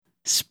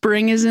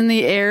Spring is in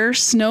the air,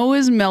 snow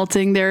is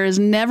melting. There has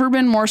never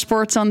been more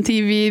sports on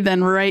TV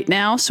than right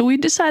now, so we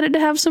decided to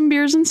have some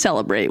beers and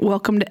celebrate.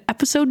 Welcome to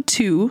episode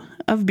 2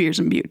 of Beers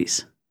and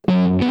Beauties.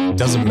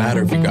 Doesn't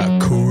matter if you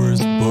got Coors,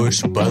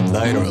 Busch, Bud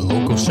Light, or a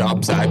local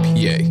shop's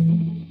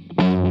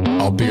IPA.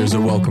 All beers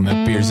are welcome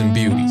at Beers and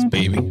Beauties,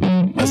 baby.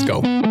 Let's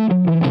go.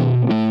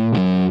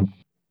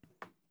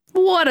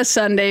 What a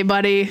Sunday,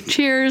 buddy.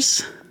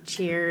 Cheers.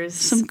 Cheers.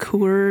 Some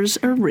Coors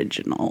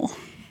Original.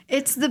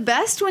 It's the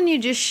best when you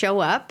just show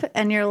up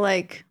and you're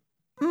like,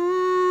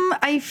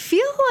 I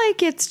feel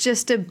like it's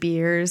just a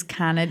beers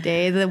kind of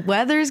day. The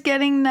weather's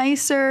getting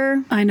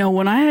nicer. I know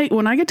when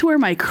I get to wear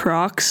my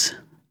Crocs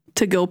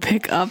to go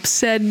pick up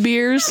said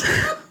beers,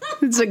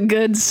 it's a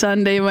good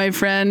Sunday, my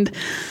friend.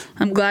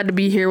 I'm glad to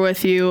be here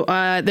with you.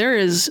 There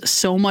is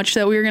so much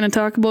that we're going to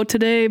talk about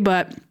today,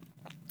 but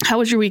how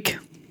was your week?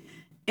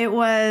 It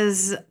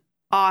was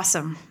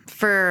awesome.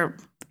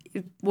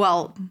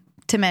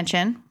 To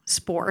mention,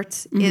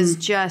 sports is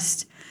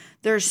just,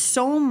 there's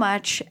so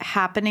much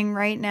happening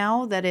right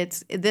now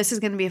that this is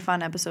going to be a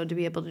fun episode to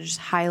be able to just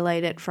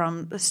highlight it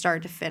from the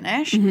start to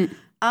finish.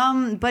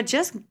 But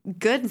just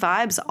good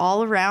vibes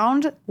all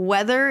around.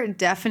 Weather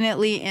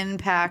definitely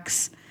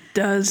impacts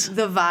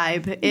the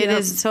vibe.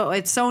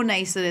 It's so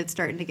nice that it's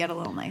starting to get a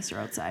little nicer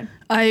outside.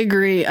 I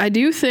agree. I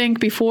do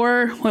think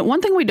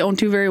one thing we don't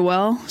do very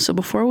well, so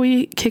before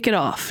we kick it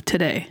off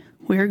today,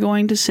 we are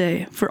going to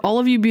say, for all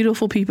of you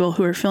beautiful people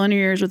who are filling your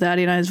ears with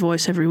Addie and I's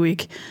voice every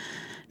week,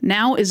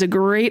 now is a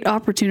great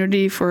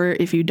opportunity for,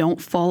 if you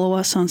don't follow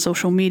us on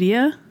social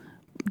media,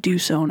 do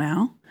so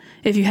now.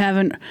 If you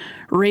haven't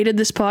rated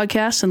this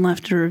podcast and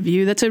left a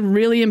review, that's a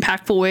really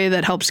impactful way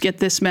that helps get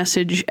this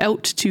message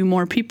out to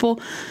more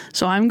people.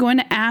 So I'm going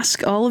to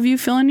ask all of you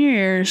filling your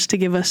ears to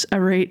give us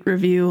a rate,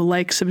 review,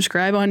 like,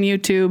 subscribe on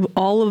YouTube,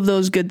 all of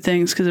those good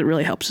things, because it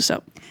really helps us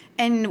out.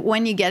 And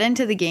when you get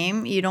into the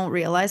game, you don't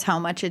realize how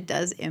much it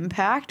does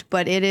impact,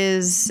 but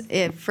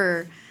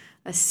for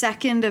a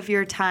second of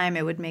your time,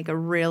 it would make a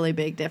really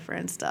big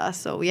difference to us.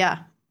 So yeah,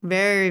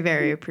 very,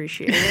 very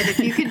appreciated if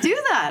you could do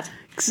that.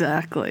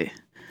 Exactly.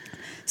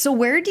 So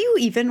where do you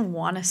even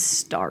want to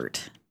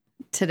start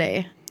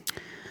today?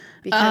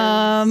 Because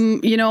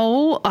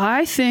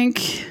I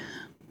think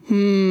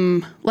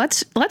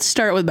let's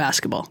start with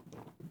basketball.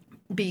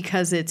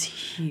 Because it's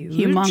huge.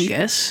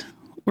 Humongous.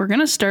 We're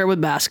going to start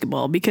with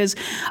basketball because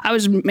I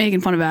was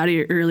making fun of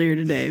Addie earlier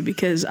today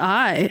because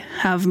I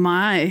have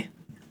my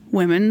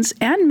women's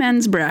and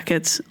men's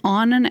brackets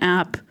on an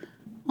app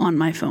on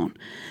my phone.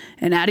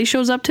 And Addie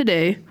shows up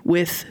today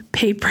with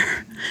paper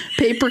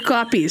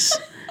copies.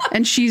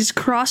 And she's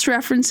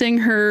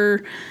cross-referencing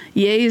her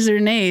yays or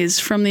nays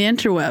from the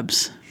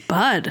interwebs.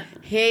 Bud.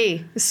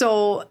 Hey,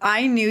 so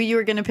I knew you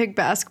were going to pick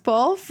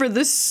basketball for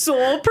the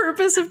sole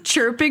purpose of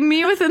chirping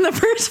me within the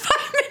first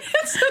 5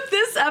 minutes of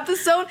this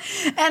episode.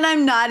 And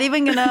I'm not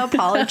even going to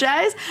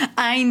apologize.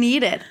 I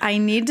need it. I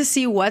need to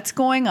see what's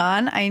going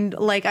on.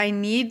 I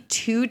need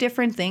two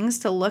different things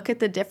to look at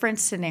the different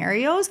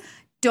scenarios.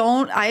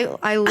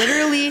 I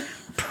literally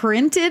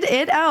printed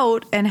it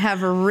out and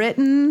have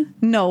written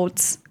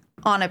notes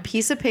on a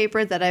piece of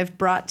paper that I've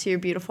brought to your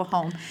beautiful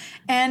home.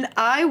 And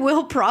I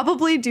will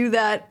probably do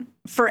that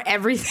for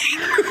everything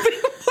moving forward.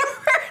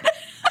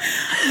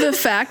 The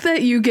fact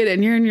that you get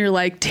in here and you're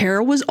like,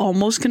 Tara was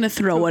almost going to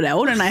throw it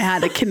out and I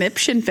had a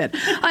conniption fit.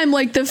 I'm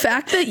like, the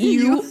fact that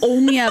you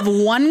only have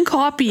one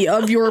copy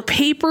of your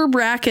paper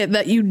bracket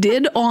that you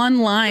did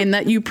online,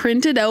 that you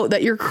printed out,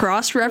 that you're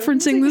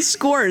cross-referencing the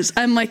scores.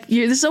 I'm like,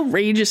 this is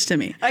outrageous to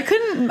me. I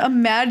couldn't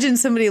imagine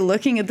somebody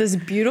looking at this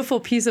beautiful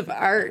piece of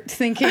art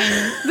thinking,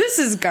 this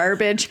is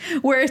garbage,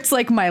 where it's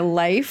like my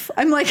life.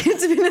 I'm like,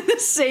 it's been in the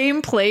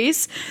same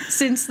place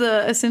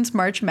since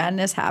March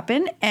Madness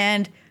happened,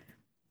 and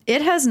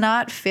it has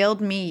not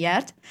failed me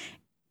yet.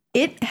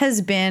 It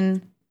has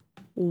been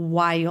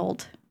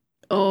wild.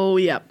 Oh,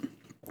 yep.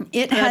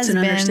 That's an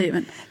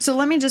understatement. So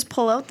let me just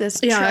pull out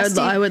this.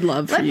 I would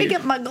love for you. Let me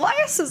get my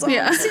glasses on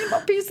and see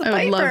my piece of paper.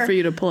 I would love for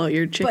you to pull out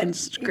your chicken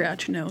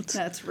scratch notes.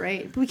 That's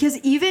right. Because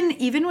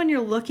even when you're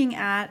looking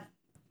at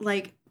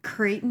like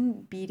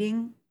Creighton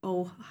beating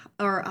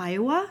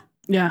Iowa,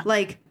 yeah,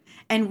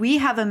 and we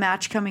have a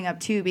match coming up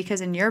too,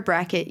 because in your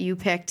bracket you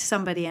picked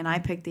somebody and I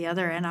picked the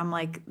other, and I'm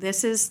like,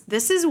 this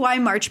is why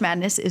March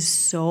Madness is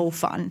so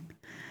fun.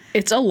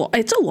 It's a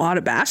lot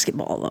of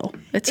basketball though.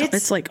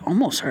 It's like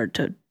almost hard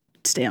to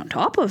stay on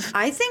top of.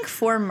 I think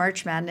for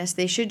March Madness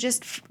they should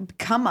just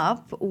come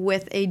up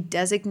with a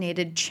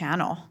designated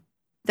channel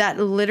that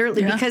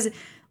literally because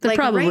there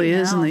probably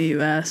right is now, in the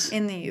U.S.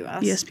 In the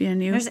U.S.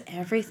 ESPNU. There's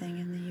everything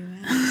in the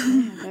U.S.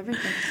 They have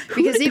everything.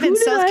 Because even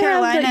South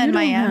Carolina and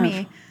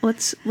Miami.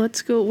 Let's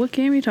go. What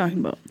game are you talking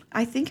about?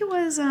 I think it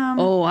was.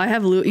 I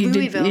have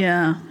Louisville.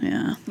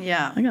 Yeah.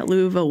 I got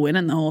Louisville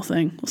winning the whole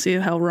thing. We'll see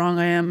how wrong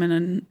I am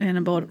in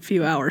about a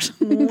few hours.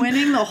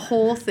 Winning the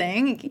whole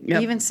thing,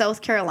 yep. Even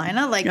South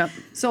Carolina.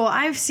 So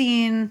I've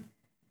seen,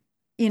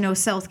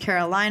 South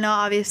Carolina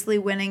obviously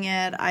winning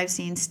it. I've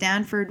seen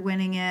Stanford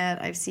winning it.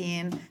 I've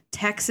seen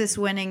Texas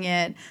winning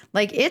it.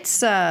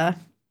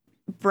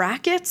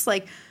 brackets,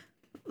 like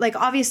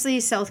obviously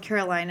South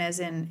Carolina is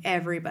in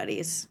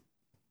everybody's,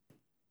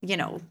 you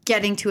know,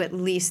 getting to at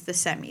least the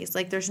semis.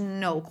 Like there's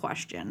no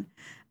question.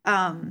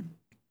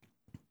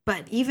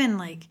 But even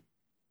like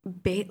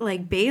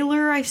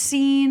Baylor I've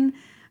seen.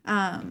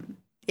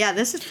 Yeah,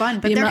 this is fun.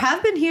 But there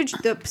have been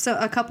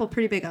a couple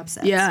pretty big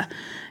upsets.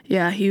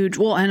 Yeah, huge.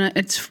 Well, and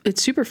it's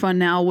super fun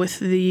now with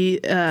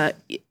the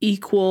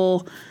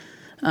equal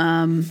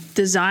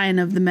design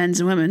of the men's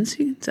and women's.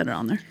 You can set it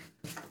on there.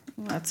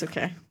 Well, that's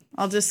okay.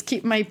 I'll just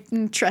keep my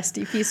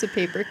trusty piece of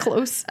paper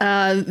close.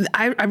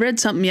 I read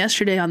something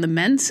yesterday on the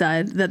men's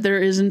side that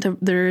there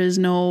is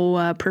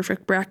no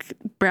perfect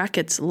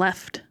brackets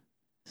left.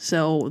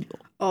 So,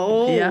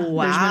 wow.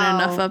 There's been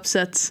enough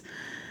upsets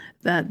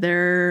that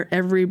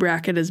every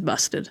bracket is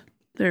busted.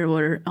 There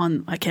were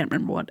I can't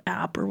remember what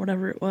app or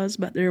whatever it was,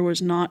 but there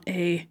was not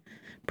a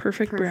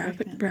perfect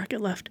bracket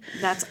left.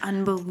 That's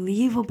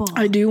unbelievable.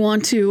 I do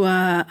want to,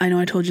 I know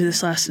I told you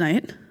this last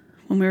night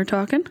when we were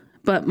talking,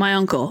 but my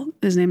uncle,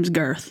 his name's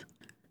Garth.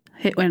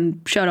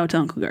 And shout out to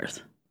Uncle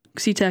Garth.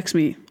 Because he texts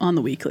me on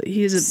the weekly.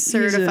 He's a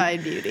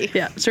certified beauty.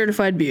 Yeah,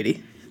 certified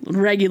beauty.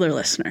 Regular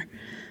listener.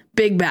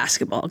 Big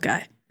basketball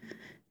guy.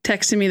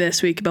 Texted me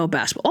this week about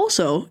basketball.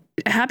 Also,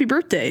 happy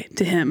birthday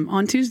to him.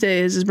 On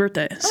Tuesday is his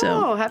birthday.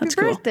 So happy that's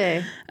cool.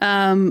 birthday.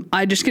 I'm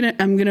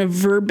gonna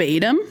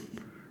verbatim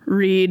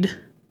read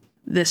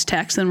this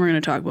text, then we're gonna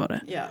talk about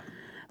it. Yeah.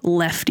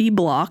 Lefty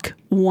block,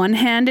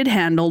 one-handed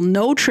handle,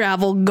 no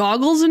travel,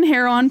 goggles and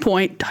hair on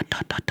point, ...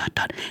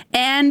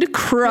 and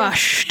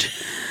crushed.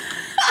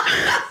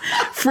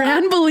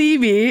 Fran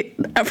Believe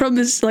from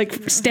this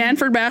like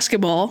Stanford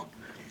basketball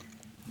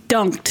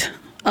dunked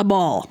a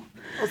ball.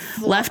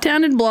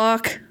 Left-handed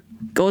block,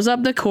 goes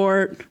up the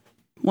court,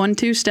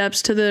 1-2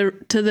 steps to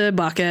the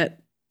bucket,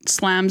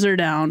 slams her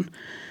down.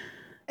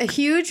 A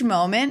huge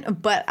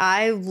moment, but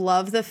I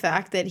love the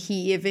fact that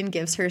he even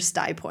gives her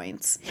style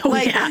points.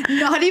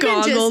 Not even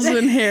goggles just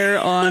and hair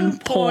on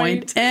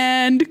point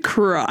and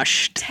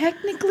crushed.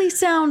 Technically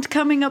sound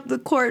coming up the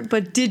court,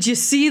 but did you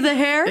see the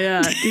hair?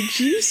 Yeah, did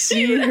you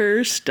see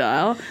her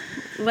style?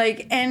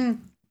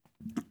 And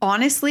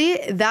honestly,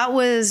 that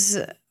was,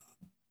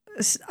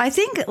 I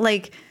think,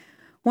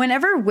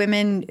 whenever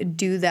women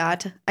do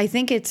that, I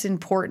think it's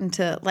important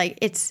to,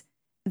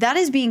 that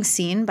is being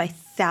seen by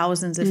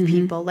thousands of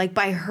people. Like,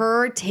 by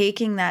her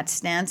taking that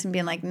stance and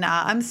being like,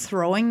 nah, I'm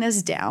throwing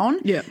this down,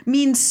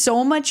 means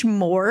so much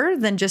more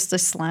than just a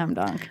slam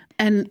dunk.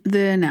 And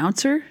the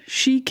announcer,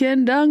 she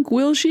can dunk,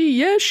 will she?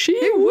 Yes, she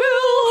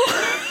will.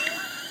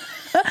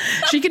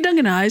 She could dunk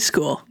in high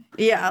school.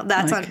 Yeah,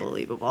 that's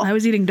unbelievable. I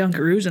was eating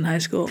Dunkaroos in high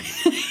school.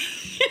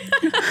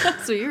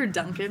 So you were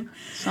dunking.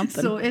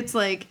 Something. So it's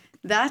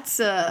that's...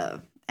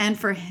 And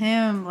for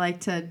him,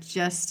 to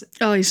just...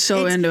 Oh, he's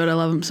so into it. I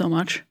love him so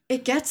much.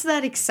 It gets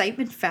that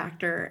excitement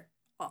factor,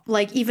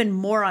 even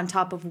more on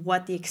top of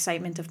what the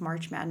excitement of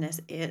March Madness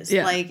is.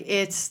 Yeah.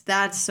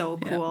 That's so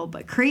cool. Yeah.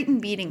 But Creighton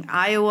beating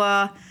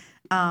Iowa,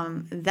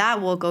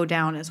 that will go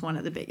down as one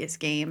of the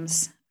biggest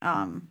games.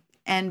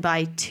 And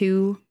by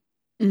 2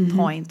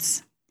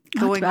 points.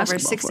 Going over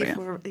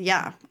 64.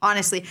 Yeah,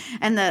 honestly.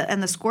 And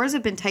the scores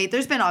have been tight.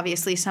 There's been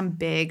obviously some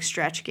big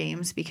stretch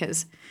games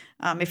because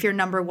if you're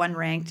number 1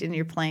 ranked and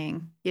you're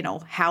playing,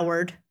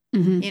 Howard,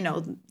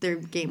 their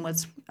game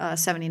was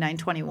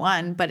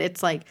 79-21. But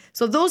it's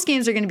so those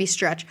games are going to be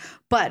stretch.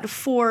 But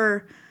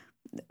for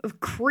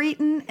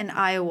Creighton and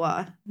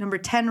Iowa, number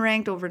 10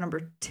 ranked over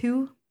number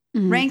 2,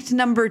 ranked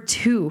number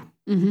 2.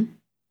 And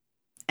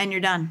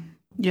you're done.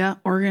 Yeah,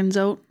 Oregon's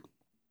out.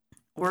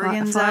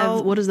 Oregon's five,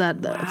 out. What is that?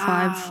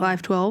 Wow.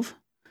 5-12?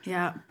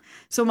 Yeah.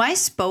 So my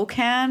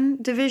Spokane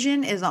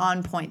division is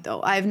on point,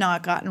 though. I've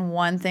not gotten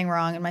one thing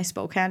wrong in my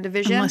Spokane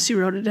division. Unless you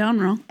wrote it down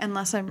wrong.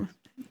 Unless I'm...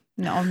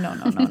 No.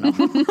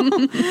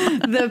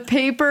 The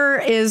paper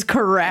is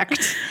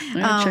correct.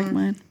 Check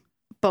mine.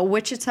 But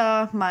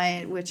Wichita,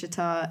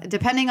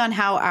 depending on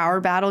how our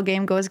battle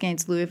game goes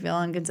against Louisville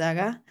and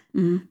Gonzaga,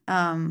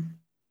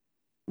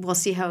 we'll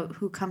see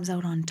who comes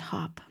out on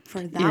top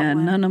for that one. Yeah,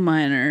 none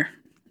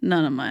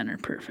of mine are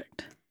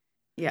perfect.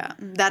 Yeah,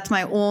 that's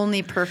my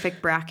only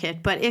perfect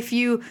bracket. But if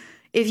you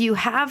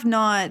have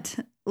not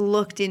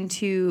looked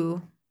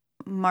into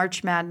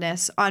March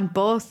Madness on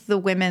both the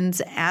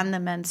women's and the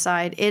men's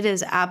side, it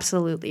is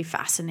absolutely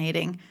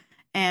fascinating.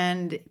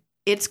 And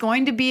it's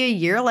going to be a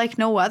year like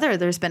no other.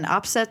 There's been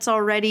upsets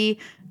already.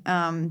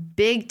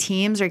 Big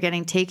teams are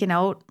getting taken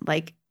out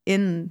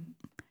in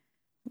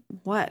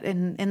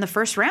the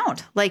first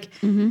round,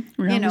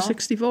 round of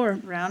 64.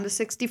 Round of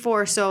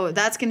 64. So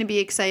that's going to be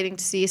exciting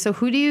to see. So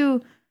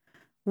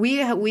we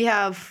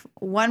have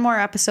one more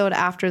episode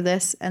after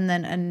this, and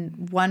then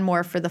one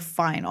more for the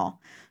final.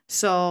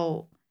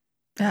 So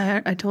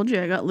I told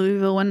you I got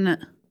Louisville winning it.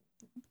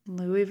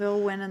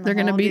 Louisville winning. They're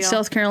going to beat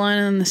South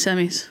Carolina in the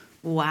semis.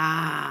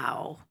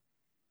 Wow.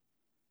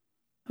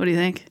 What do you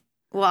think?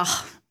 Well,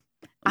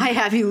 I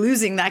have you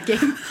losing that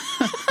game.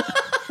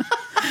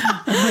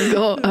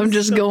 I'm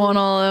just going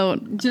all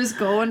out. Just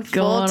going full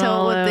Going tilt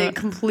all with the out.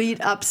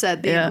 complete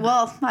upset.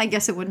 Well, I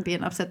guess it wouldn't be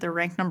an upset. They're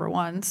ranked number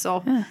 1.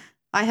 So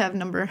I have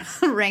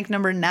ranked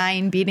number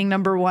 9 beating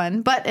number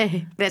 1. But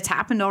it's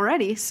happened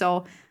already.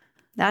 So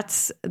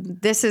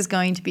this is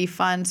going to be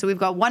fun. So we've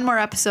got one more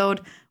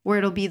episode where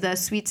it'll be the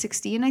Sweet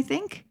 16, I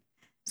think.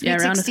 Sweet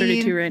round of 16,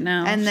 32 right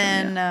now. And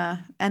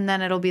so,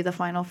 then it'll be the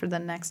final for the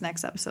next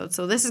episode.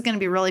 So this is going to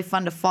be really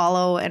fun to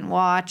follow and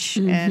watch.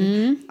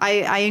 And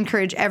I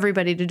encourage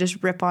everybody to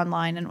just rip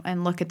online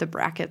and look at the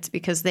brackets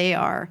because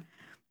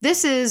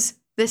this is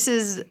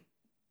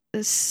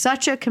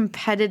such a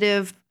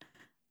competitive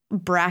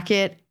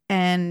bracket,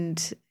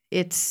 and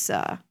it's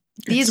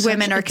these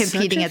women are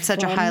competing at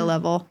such a high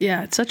level.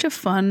 Yeah, it's such a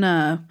fun.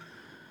 I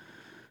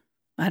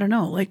don't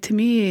know. Like to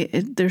me,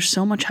 there's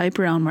so much hype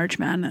around March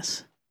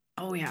Madness.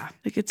 Oh yeah,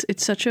 like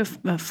it's such a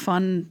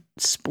fun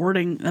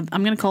sporting.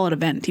 I'm gonna call it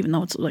event, even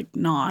though it's like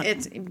not.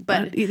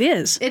 But it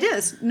is. It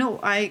is. No,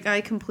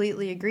 I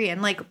completely agree.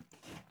 And like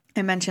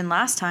I mentioned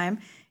last time,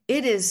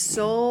 it is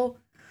so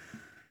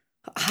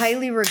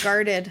highly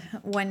regarded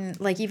when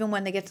even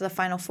when they get to the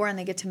Final Four and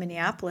they get to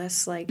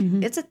Minneapolis,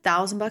 it's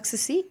 $1,000 a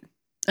seat.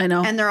 I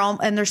know,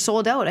 and they're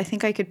sold out. I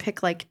think I could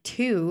pick like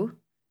 2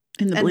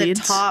 in the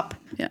top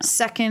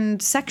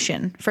second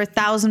section for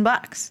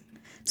 $1,000.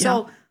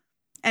 So,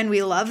 and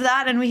we love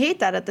that and we hate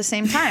that at the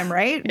same time,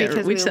 right?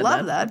 Because we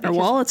love that. Our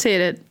wallets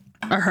hate it.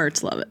 Our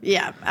hearts love it.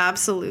 Yeah,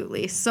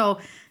 absolutely. So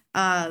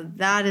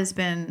that has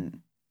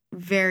been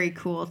very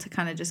cool to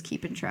kind of just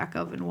keep in track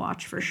of and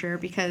watch for sure.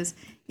 Because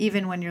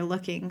even when you're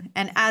looking,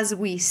 and as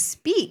we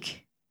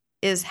speak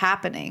is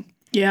happening.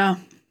 Yeah.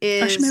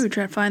 I should maybe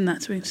try to find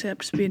that so we can stay up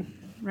to speed.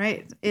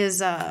 Right. Is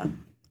the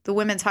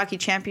Women's Hockey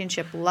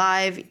Championship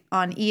live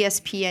on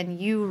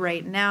ESPNU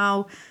right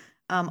now.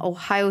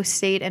 Ohio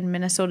State and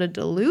Minnesota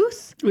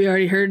Duluth. We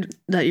already heard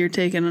that you're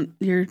taking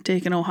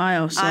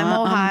Ohio. So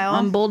I'm Ohio.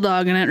 I'm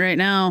bulldogging it right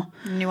now.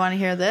 And you want to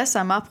hear this?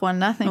 I'm up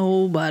 1-0.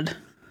 Oh, bud.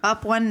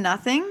 Up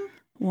 1-0.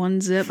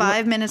 1-0.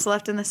 5 minutes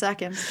left in the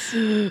second.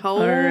 Oh,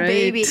 right.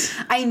 baby.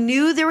 I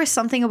knew there was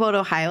something about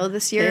Ohio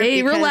this year.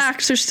 Hey,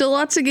 relax. There's still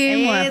lots of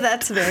game left.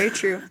 That's very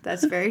true.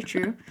 That's very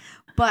true.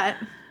 But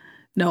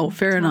no,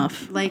 fair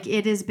enough. Like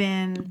it has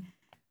been,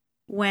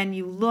 when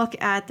you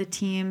look at the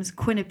teams,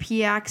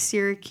 Quinnipiac,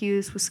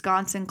 Syracuse,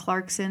 Wisconsin,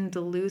 Clarkson,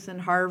 Duluth,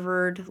 and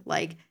Harvard,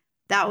 like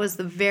that was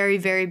the very,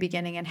 very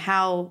beginning, and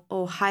how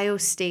Ohio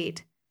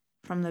State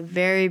from the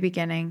very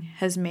beginning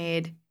has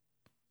made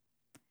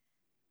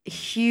a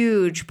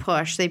huge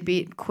push. They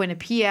beat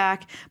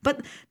Quinnipiac.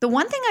 But the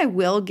one thing I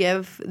will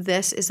give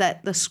this is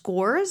that the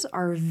scores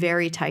are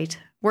very tight.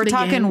 We're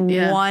talking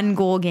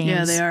 1-goal games.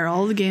 Yeah, they are.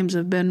 All the games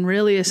have been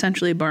really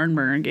essentially barn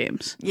burner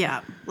games.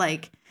 Yeah,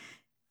 like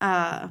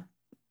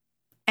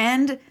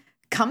and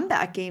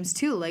comeback games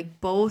too.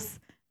 Like both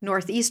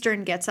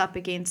Northeastern gets up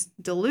against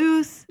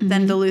Duluth,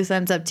 then Duluth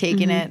ends up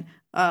taking it.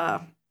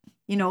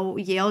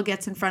 Yale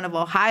gets in front of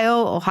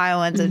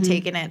Ohio ends up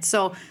taking it.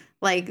 So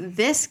like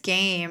this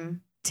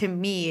game to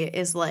me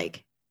is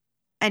like,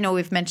 I know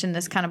we've mentioned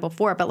this kind of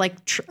before, but like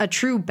a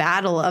true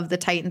battle of the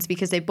Titans,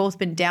 because they've both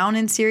been down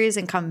in series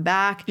and come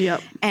back.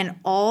 Yep. And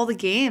all the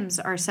games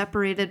are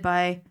separated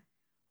by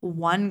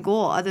 1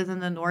 goal other than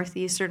the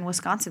Northeastern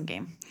Wisconsin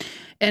game.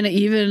 And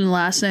even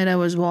last night I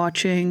was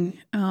watching,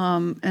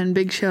 and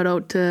big shout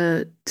out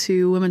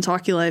to Women's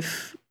Hockey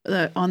Life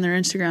on their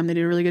Instagram. They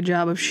did a really good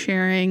job of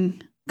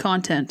sharing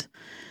content.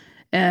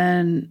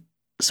 And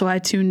so I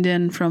tuned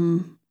in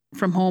from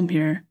home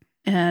here,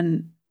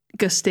 and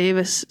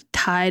Gustavus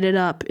tied it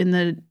up in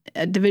the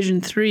Division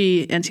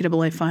III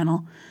NCAA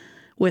final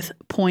with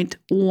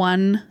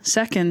 0.1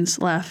 seconds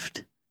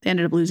left. They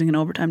ended up losing in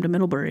overtime to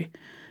Middlebury.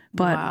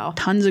 But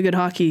tons of good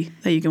hockey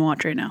that you can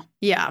watch right now.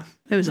 Yeah.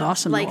 It was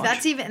awesome like to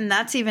watch.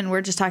 that's even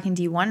we're just talking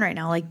D1 right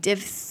now. Like Div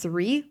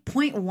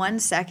 3.1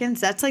 seconds.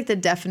 That's like the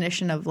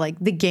definition of like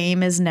the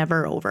game is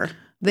never over.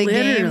 The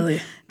Literally.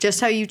 game,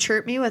 just how you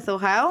chirp me with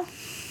Ohio.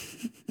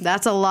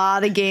 That's a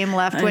lot of game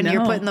left when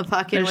you're putting the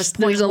puck in with 0.1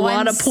 There's a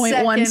lot of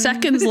 0.1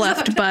 seconds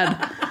left, bud.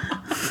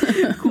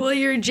 Cool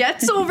your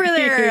jets over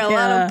there. A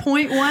lot of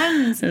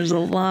 0.1s. There's a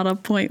lot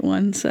of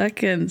 0.1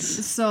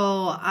 seconds.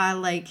 So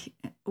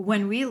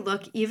when we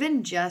look,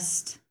 even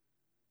just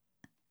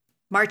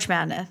March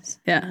Madness,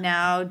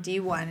 now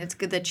D1, it's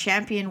good. The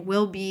champion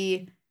will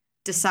be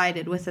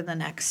decided within the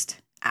next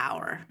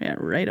hour. Yeah,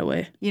 right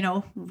away.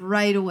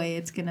 Right away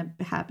it's going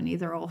to happen,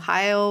 either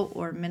Ohio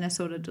or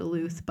Minnesota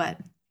Duluth. But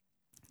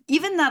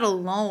even that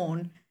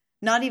alone,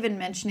 not even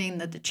mentioning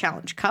that the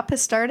Challenge Cup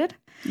has started.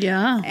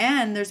 Yeah.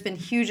 And there's been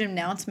huge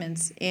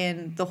announcements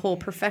in the whole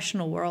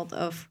professional world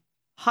of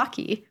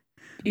hockey.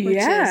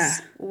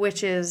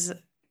 Which is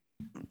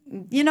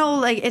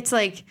it's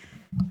like,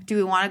 do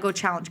we want to go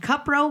Challenge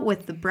Cup route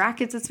with the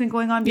brackets that's been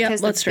going on? Because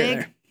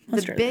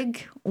the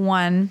big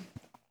one,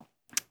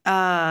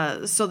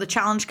 so the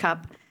Challenge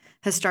Cup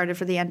has started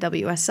for the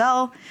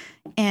NWSL,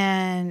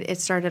 and it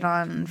started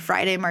on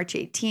Friday, March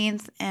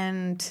 18th.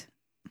 And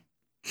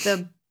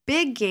the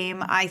big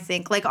game, I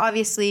think. Like,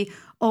 obviously,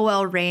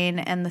 OL Reign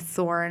and the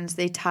Thorns,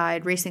 they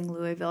tied. Racing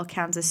Louisville,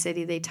 Kansas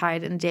City, they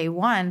tied in day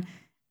 1.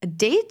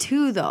 Day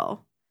 2,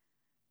 though,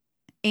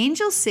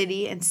 Angel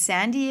City and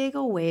San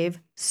Diego Wave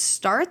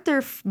start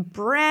their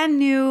brand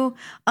new,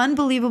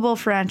 unbelievable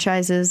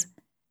franchises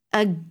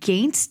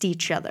against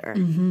each other.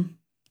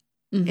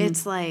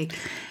 It's like...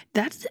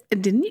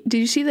 Did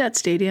you see that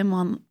stadium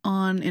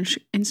on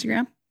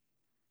Instagram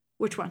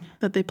Which one?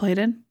 that they played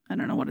in? I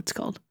don't know what it's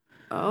called.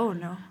 Oh,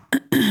 no.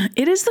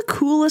 It is the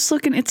coolest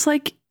looking. It's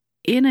like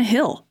in a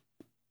hill.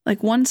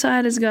 Like one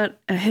side has got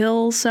a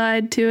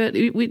hillside to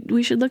it.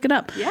 We should look it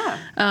up. Yeah.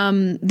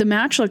 The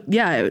match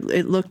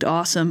it looked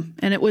awesome.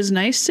 And it was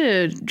nice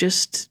to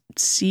just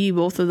see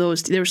both of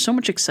those. There was so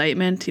much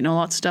excitement,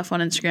 lots of stuff on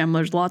Instagram.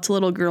 There's lots of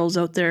little girls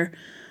out there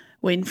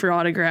waiting for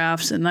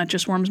autographs, and that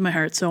just warms my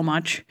heart so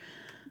much.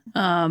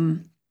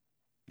 And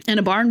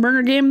a barn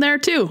burner game there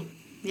too.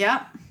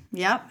 Yep,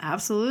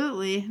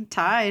 absolutely.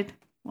 Tied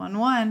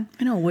 1-1.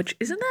 I know, which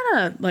isn't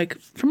that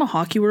from a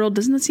hockey world,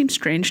 doesn't that seem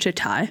strange to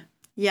tie?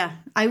 Yeah,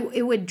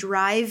 it would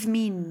drive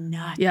me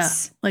nuts. Yeah,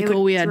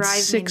 we had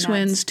 6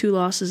 wins, 2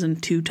 losses,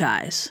 and 2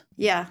 ties.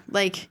 Yeah,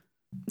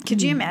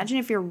 could you imagine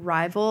if your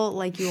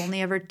rival, you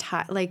only ever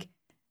tie,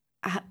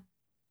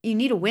 you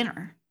need a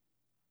winner.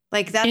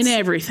 That's in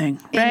everything,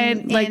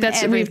 right?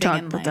 We've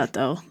talked about life. that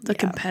though. The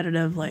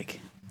competitive,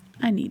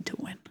 I need to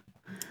win.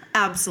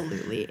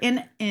 Absolutely,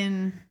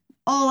 in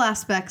all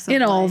aspects of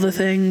in life, all the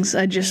things,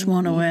 I just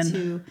want to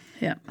win.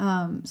 Yeah.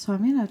 So I'm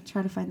gonna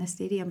try to find the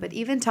stadium. But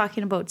even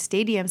talking about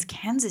stadiums,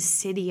 Kansas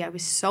City, I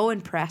was so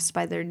impressed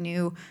by their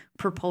new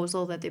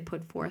proposal that they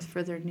put forth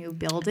for their new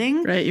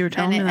building. Right, you were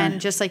telling me that. And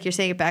just like you're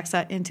saying, it backs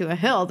out into a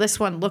hill. This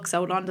one looks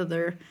out onto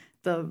the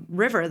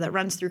river that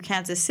runs through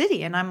Kansas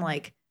City, and I'm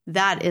like,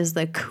 that is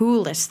the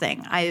coolest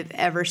thing I've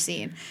ever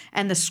seen.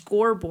 And the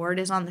scoreboard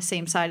is on the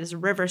same side as the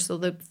river, so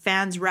the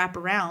fans wrap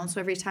around.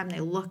 So every time they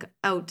look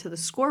out to the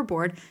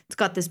scoreboard, it's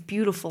got this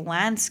beautiful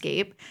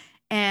landscape.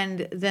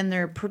 And then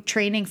their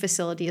training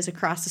facility is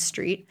across the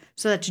street.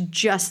 So that's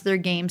just their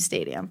game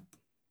stadium.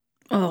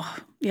 Oh,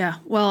 yeah.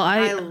 Well,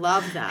 I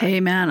love that. Hey,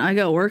 man, I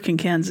got work in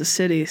Kansas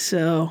City,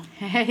 so...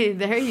 Hey,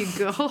 there you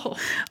go.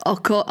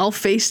 I'll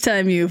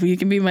FaceTime you if you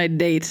can be my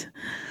date.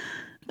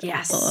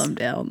 Yes. While I'm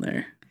down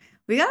there.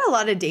 We got a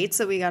lot of dates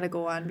that we got to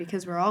go on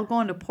because we're all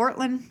going to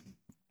Portland.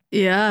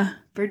 Yeah.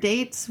 For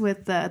dates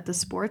with the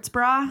sports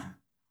bra.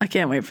 I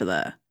can't wait for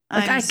that.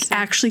 I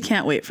actually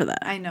can't wait for that.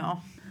 I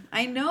know.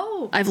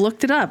 I've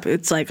looked it up.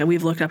 It's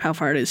we've looked up how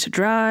far it is to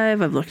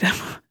drive. I've looked up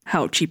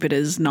how cheap it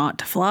is not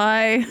to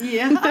fly.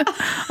 Yeah.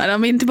 I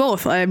don't mean to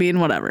both. I mean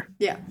whatever.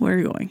 Yeah. Where are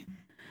you going?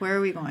 Where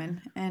are we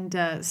going?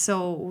 And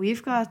so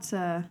we've got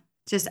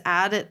just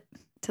add it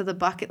to the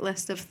bucket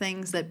list of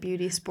things that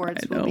Beauty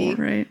Sports will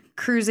be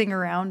cruising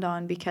around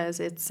on, because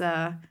it's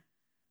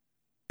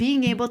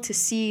being able to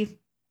see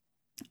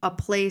a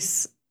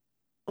place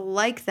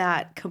like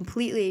that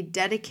completely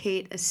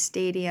dedicate a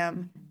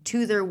stadium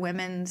to their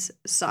women's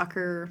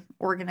soccer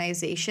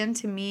organization,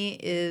 to me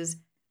is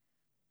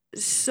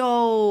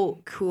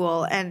so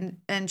cool and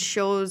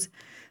shows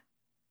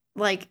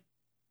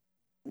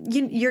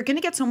you're going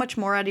to get so much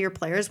more out of your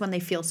players when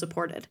they feel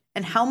supported.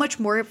 And how much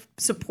more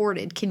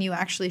supported can you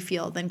actually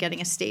feel than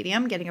getting a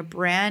stadium, getting a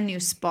brand new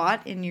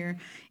spot in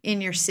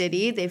your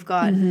city? They've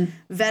got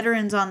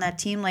veterans on that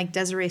team like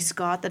Desiree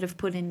Scott that have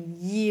put in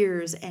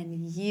years and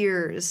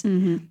years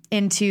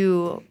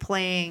into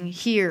playing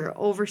here,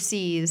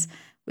 overseas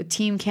with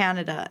Team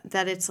Canada,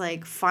 that it's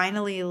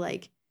finally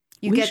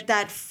you get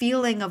that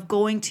feeling of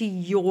going to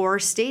your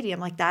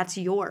stadium, that's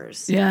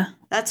yours. Yeah.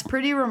 That's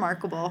pretty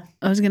remarkable.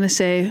 I was going to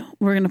say,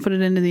 we're going to put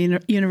it into the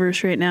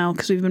universe right now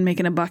because we've been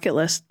making a bucket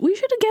list. We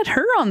should get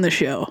her on the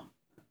show.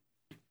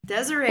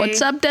 Desiree.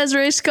 What's up,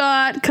 Desiree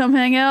Scott? Come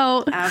hang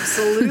out.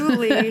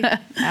 Absolutely.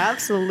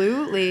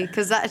 Absolutely.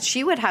 Because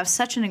she would have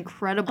such an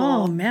incredible...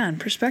 Oh, man.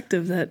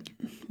 Perspective that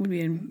would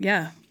be...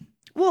 Yeah.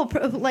 Well,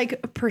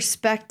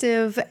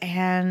 perspective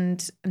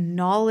and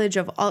knowledge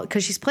of all,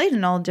 because she's played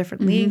in all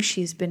different leagues.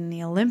 She's been in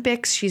the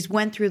Olympics. She's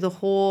went through the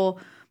whole,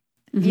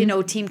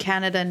 Team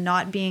Canada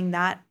not being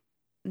that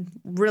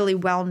really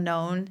well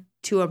known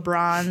to a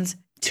bronze,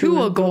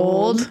 to a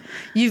gold.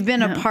 You've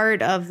been a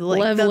part of the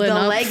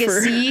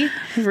legacy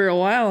for a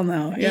while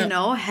now.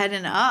 Yeah.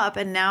 Heading up,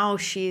 and now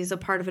she's a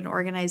part of an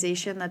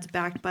organization that's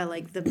backed by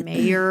the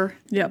mayor.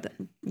 Yep.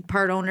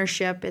 Part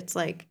ownership. It's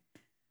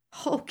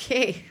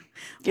okay.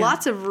 Yeah.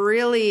 Lots of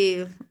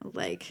really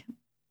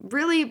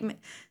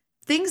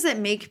things that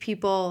make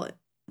people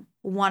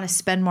want to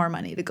spend more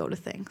money to go to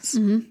things,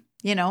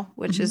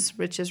 which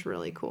is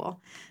really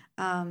cool.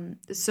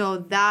 So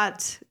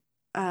that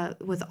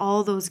with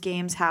all those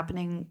games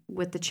happening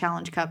with the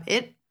Challenge Cup,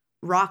 it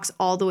rocks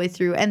all the way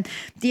through. And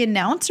the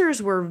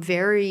announcers were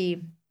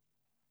very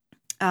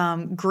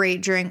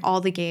great during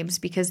all the games,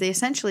 because they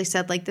essentially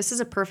said this is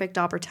a perfect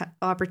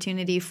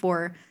opportunity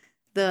for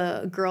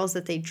the girls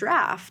that they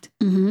draft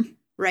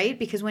right?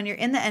 Because when you're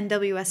in the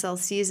NWSL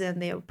season,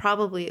 they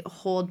probably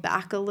hold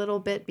back a little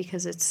bit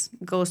because it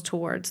goes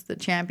towards the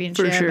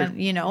championship. For sure.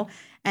 And, you know,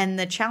 and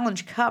the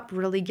Challenge Cup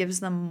really gives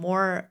them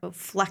more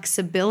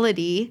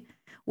flexibility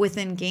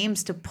within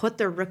games to put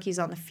their rookies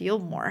on the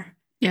field more.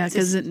 Yeah,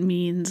 because it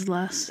means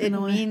less.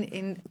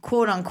 In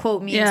quote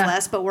unquote means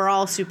less, but we're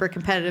all super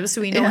competitive, so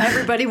we know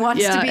everybody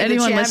wants to be the champion.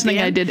 Anyone listening,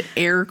 I did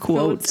air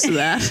quotes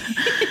that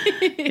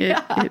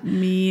it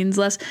means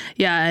less.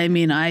 Yeah, I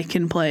mean, I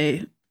can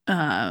play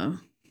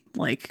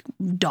like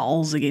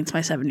dolls against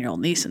my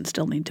 7-year-old niece and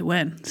still need to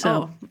win.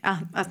 So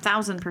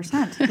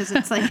 1,000%, because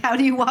it's like, how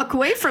do you walk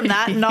away from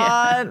that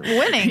not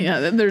winning?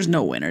 Yeah, there's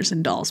no winners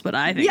in dolls, but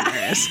I think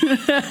there is.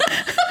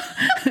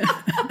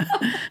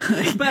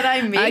 But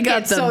I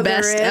got the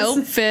best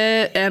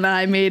outfit, and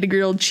I made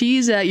grilled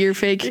cheese at your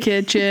fake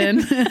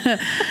kitchen.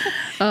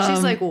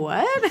 She's like,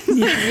 what?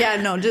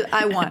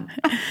 I won.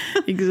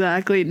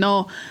 Exactly.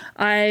 No,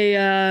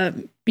 I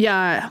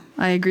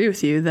agree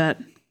with you that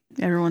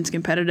everyone's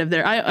competitive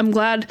there. I'm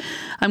glad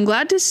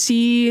to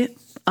see.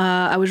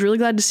 I was really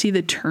glad to see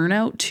the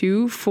turnout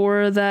too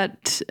for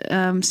that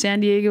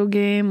San Diego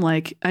game.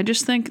 Like, I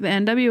just think the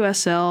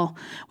NWSL,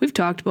 we've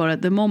talked about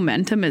it. The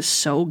momentum is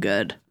so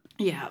good.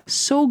 Yeah.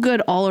 So good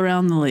all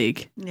around the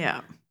league.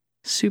 Yeah.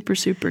 Super,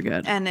 super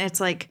good. And it's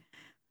like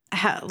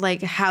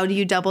how do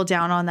you double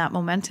down on that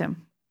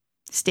momentum?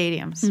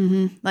 Stadiums.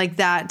 Mm-hmm. Like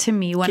that, to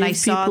me, when I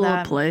saw that. Give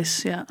people a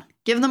place, yeah.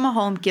 Give them a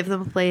home, give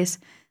them a place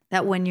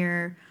that when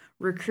you're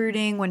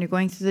recruiting, when you're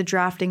going through the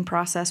drafting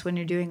process, when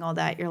you're doing all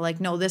that, you're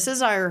like, no, this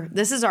is our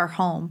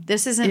home.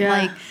 This isn't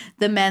like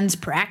the men's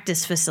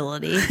practice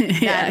facility.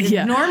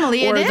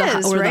 Normally it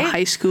is, or right? the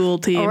high school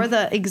team. Or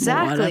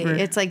exactly.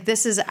 It's like,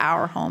 this is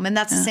our home. And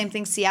that's the same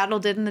thing Seattle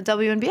did in the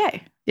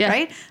WNBA. Yeah.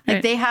 Right?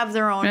 Like they have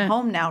their own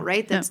home now,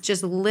 right? That's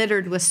just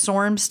littered with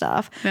SORM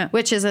stuff,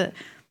 which is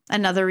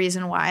another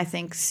reason why I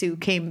think Sue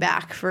came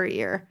back for a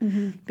year,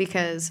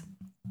 because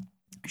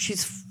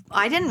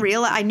I didn't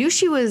realize. I knew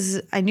she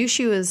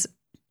was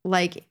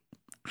like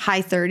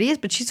high 30s,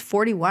 but she's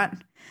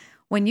 41.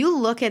 When you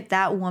look at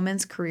that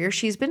woman's career,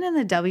 she's been in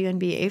the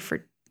WNBA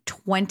for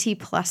 20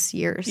 plus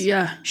years.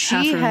 Yeah.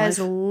 She has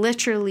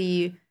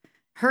literally,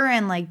 her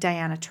and like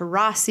Diana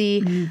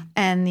Taurasi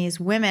and these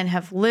women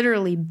have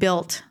literally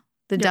built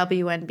the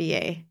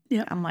WNBA.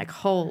 Yeah. I'm like,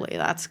 holy,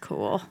 that's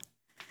cool.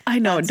 I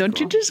know. Don't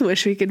you just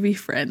wish we could be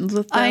friends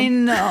with them? I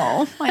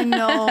know.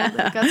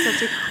 They've got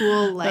such a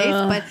cool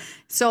life. But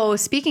so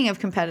speaking of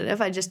competitive,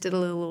 I just did a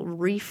little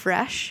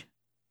refresh.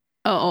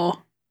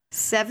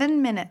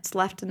 7 minutes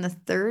left in the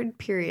third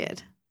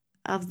period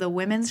of the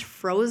women's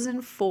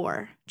Frozen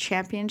 4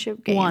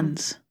 championship game.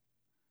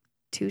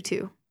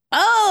 2-2.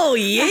 Oh,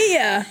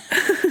 yeah.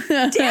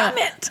 Damn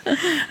it.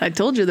 I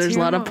told you there's a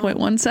lot of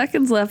 0.1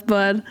 seconds left,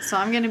 bud. So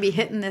I'm going to be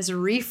hitting this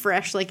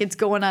refresh like it's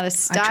going out of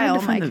style. I tried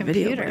to find the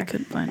video, but I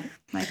couldn't find it.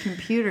 My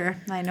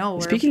computer. I know.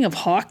 Speaking of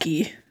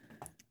hockey.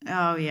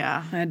 Oh,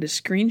 yeah. I had to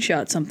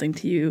screenshot something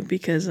to you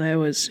because I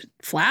was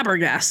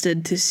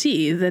flabbergasted to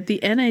see that the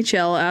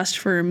NHL asked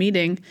for a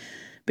meeting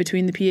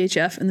between the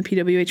PHF and the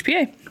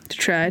PWHPA to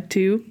try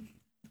to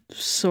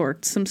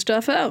sort some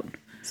stuff out.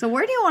 So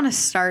where do you want to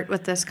start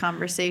with this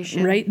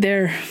conversation? Right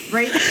there.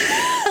 Right.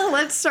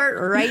 Let's start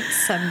right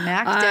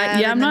smack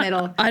dab in the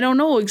middle. I don't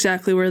know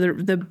exactly where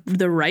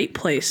the right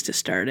place to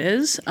start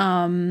is.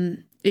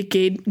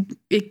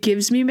 It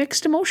gives me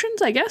mixed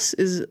emotions, I guess,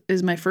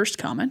 is my first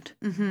comment.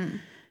 Mm-hmm.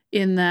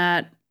 In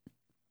that,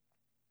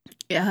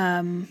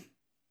 the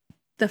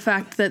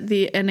fact that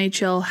the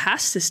NHL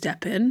has to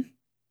step in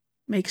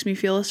makes me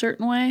feel a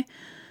certain way.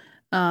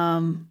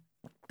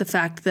 The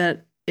fact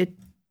that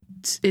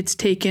it's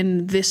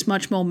taken this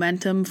much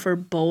momentum for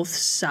both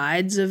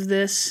sides of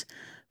this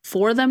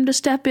for them to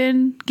step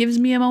in gives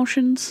me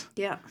emotions.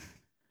 Yeah.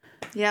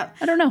 I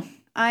don't know.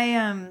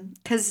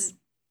 Because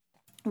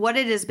what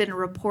it has been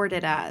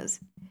reported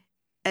as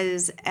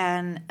is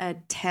an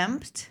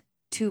attempt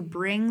to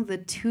bring the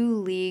two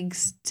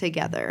leagues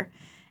together.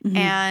 Mm-hmm.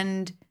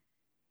 And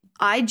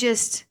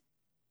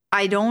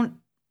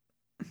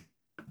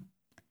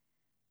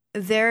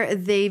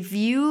they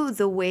view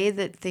the way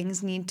that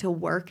things need to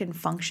work and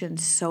function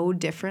so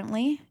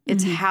differently.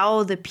 It's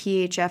how the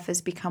PHF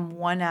has become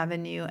one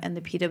avenue and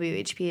the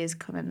PWHP has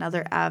become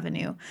another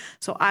avenue.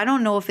 So I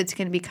don't know if it's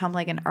going to become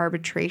like an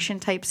arbitration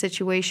type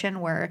situation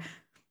where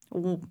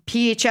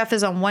PHF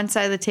is on one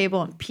side of the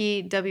table and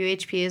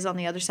PWHP is on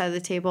the other side of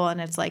the table. And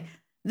it's like,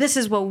 this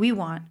is what we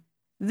want.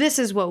 This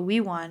is what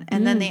we want.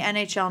 And then the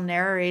NHL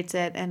narrates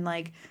it and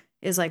like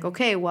is like,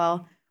 okay,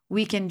 well,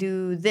 we can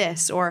do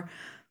this. Or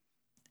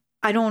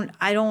I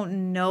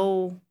don't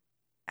know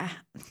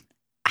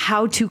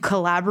how to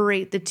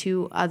collaborate the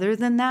two other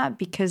than that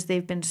because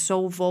they've been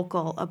so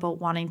vocal about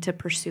wanting to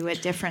pursue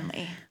it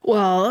differently.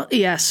 Well,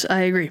 yes,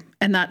 I agree.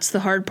 And that's the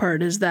hard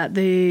part is that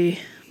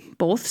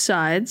both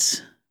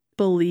sides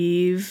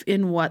believe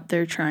in what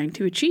they're trying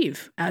to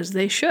achieve, as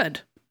they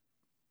should.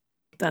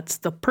 That's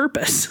the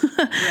purpose.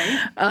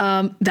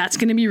 Right. That's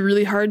going to be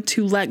really hard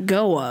to let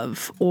go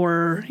of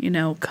or,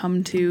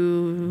 come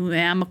to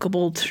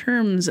amicable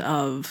terms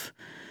of.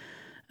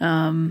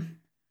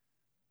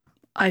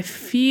 I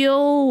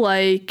feel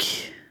like,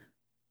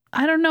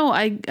 I don't know.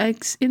 I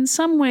in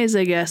some ways,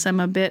 I guess I'm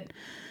a bit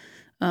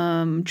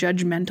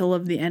judgmental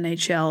of the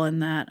NHL in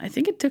that I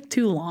think it took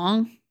too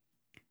long.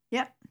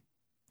 Yep.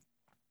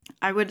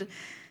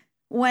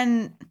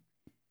 When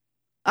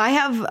I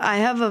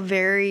have a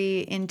very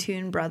in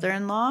tune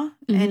brother-in-law,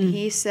 and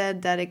he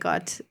said that it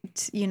got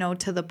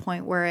to the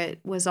point where it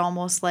was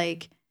almost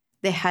like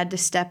they had to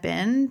step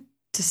in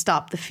to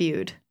stop the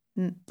feud.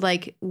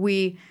 Like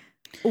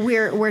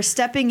we're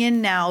stepping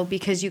in now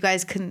because you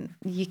guys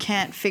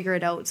can't figure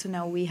it out, so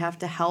now we have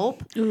to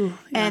help. Ooh,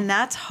 yeah. And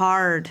that's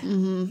hard.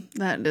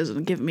 That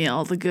doesn't give me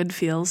all the good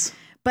feels.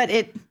 But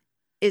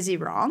is he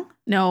wrong?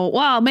 No,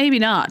 well, maybe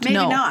not. Maybe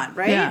no. not,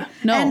 right? Yeah,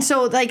 no. And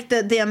so like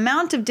the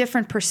amount of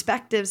different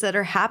perspectives that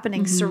are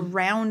happening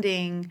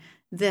surrounding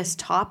this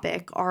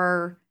topic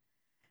are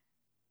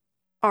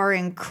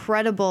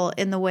incredible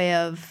in the way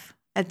of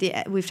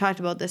we've talked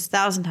about this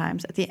 1,000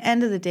 times. At the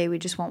end of the day, we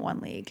just want one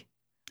league.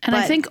 And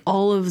I think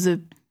all of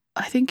the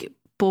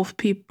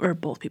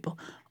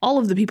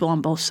people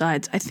on both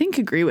sides, I think,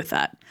 agree with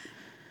that.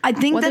 I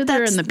think whether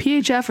they're in the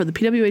PHF or the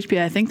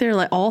PWHPA, I think they're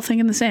like all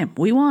thinking the same.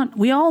 We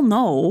all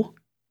know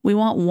we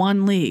want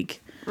one league.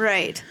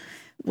 Right.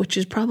 Which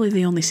is probably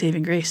the only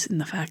saving grace in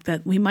the fact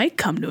that we might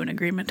come to an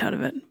agreement out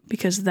of it,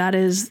 because that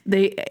is,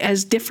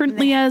 as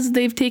differently as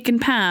they've taken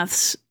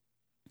paths,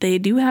 they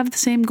do have the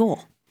same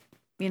goal.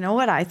 You know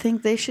what I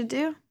think they should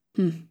do?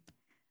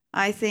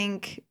 I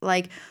think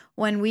like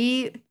when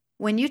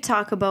you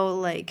talk about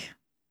like,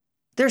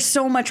 there's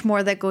so much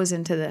more that goes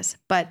into this,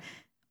 but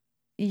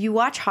you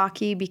watch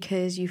hockey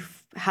because you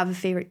have a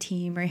favorite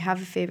team or you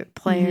have a favorite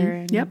player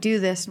and you do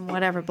this and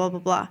whatever, blah, blah,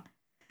 blah.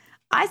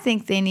 I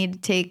think they need to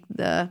take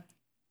the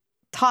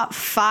top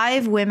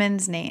 5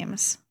 women's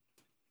names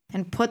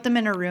and put them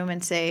in a room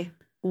and say,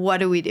 what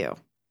do we do?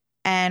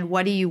 And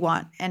what do you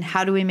want? And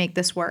how do we make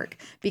this work?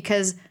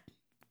 Because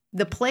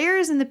the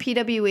players in the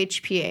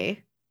PWHPA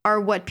are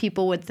what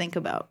people would think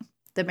about.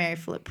 The Mary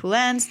Philippe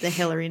Poulins, the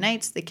Hillary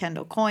Knights, the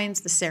Kendall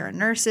Coynes, the Sarah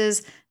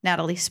Nurses,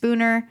 Natalie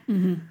Spooner.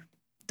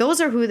 Those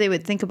are who they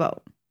would think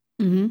about.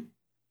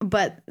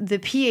 But the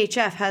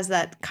PHF has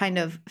that kind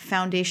of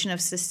foundation of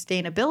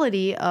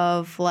sustainability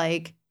of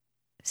like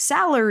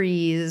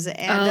salaries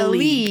and a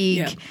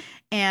league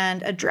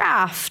and a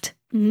draft.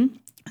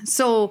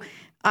 So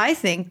I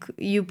think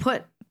you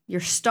put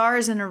your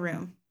stars in a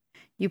room.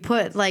 You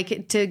put,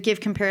 like, to give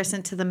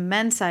comparison to the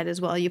men's side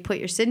as well, you put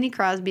your Sidney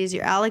Crosbys,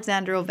 your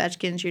Alexander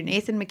Ovechkins, your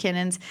Nathan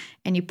McKinnons,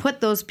 and you put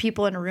those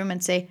people in a room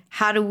and say,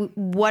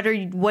 what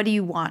do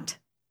you want?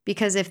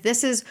 Because if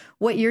this is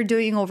what you're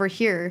doing over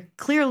here,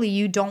 clearly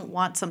you don't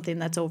want something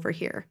that's over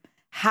here.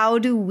 How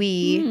do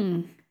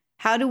we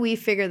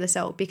figure this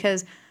out?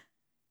 Because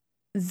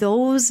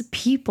those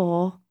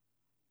people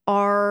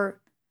are,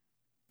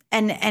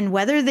 and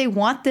whether they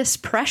want this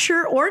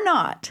pressure or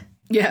not.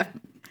 Yeah.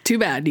 Too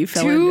bad you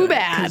fell into it.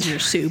 Because you're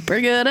super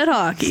good at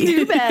hockey.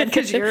 Too bad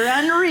because you're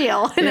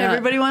unreal and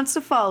everybody wants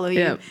to follow you.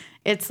 Yeah.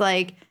 It's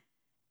like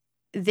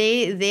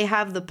they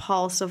have the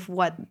pulse of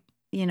what,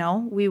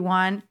 we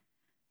want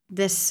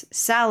this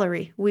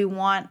salary. We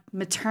want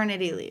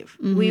maternity leave.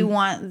 We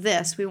want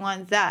this. We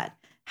want that.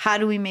 How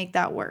do we make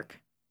that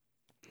work?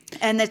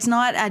 And it's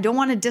not, I don't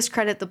want to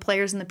discredit the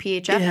players in the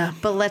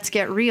PHF, but let's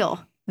get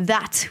real.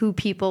 That's who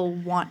people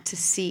want to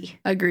see.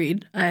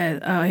 Agreed.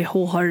 I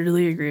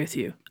wholeheartedly agree with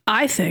you.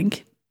 I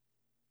think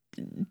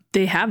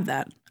they have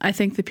that. I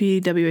think the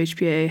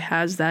PWHPA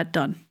has that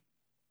done.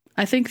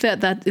 I think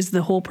that is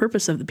the whole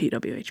purpose of the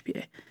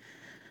PWHPA.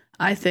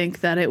 I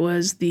think that it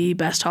was the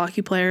best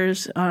hockey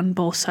players on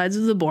both sides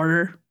of the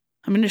border,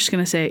 I'm just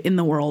going to say in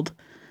the world,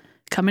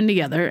 coming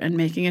together and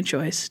making a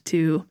choice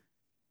to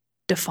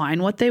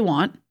define what they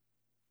want,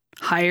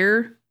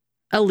 hire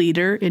a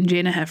leader in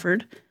Jana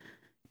Hefford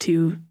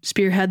to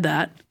spearhead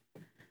that.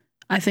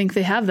 I think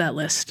they have that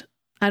list.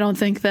 I don't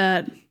think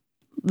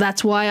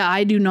that's why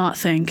I do not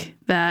think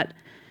that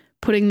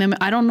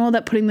I don't know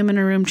that putting them in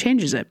a room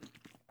changes it.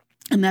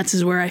 And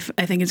that's where I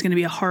think it's going to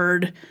be a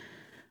hard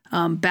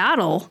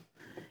battle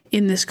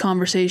in this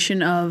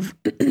conversation of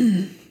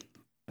PHF,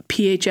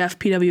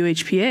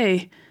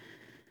 PWHPA,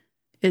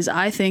 is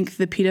I think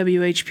the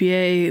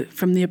PWHPA,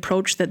 from the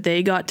approach that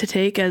they got to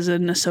take as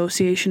an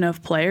association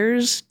of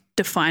players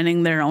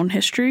defining their own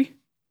history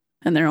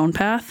and their own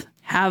path,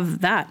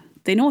 have that.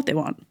 They know what they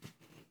want.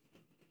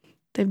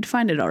 They've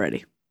defined it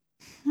already.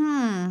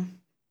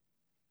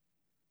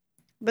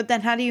 But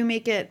then how do you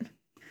make it?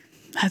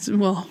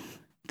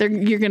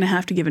 You're going to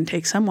have to give and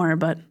take somewhere,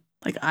 but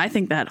like I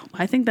think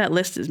that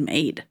list is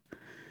made.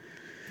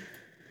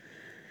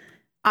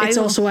 It's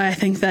also why I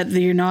think that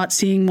you're not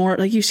seeing more,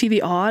 like you see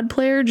the odd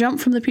player jump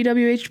from the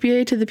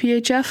PWHPA to the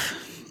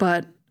PHF,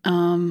 but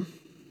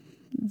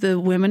the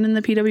women in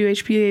the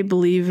PWHPA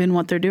believe in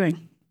what they're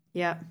doing.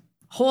 Yeah.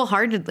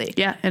 Wholeheartedly.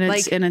 Yeah, and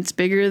it's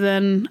bigger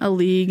than a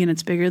league and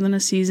it's bigger than a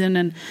season,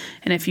 and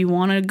if you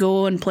want to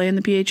go and play in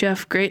the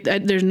PHF, great.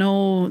 There's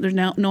no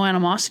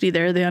animosity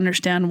there. They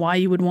understand why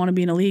you would want to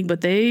be in a league,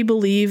 but they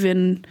believe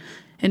in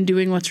and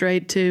doing what's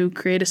right to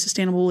create a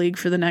sustainable league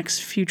for the next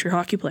future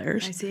hockey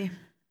players. I see.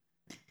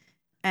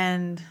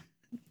 And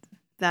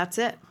that's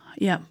it.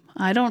 Yeah.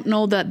 I don't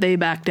know that they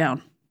back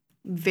down.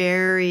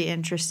 Very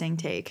interesting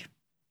take.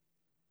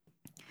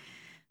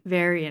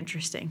 Very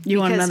interesting. You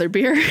want another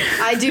beer?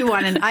 I do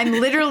want an. I'm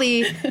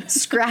literally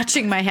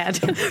scratching my head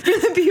for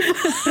the people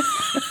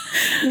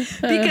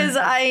because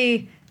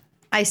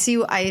I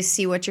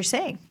see what you're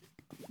saying,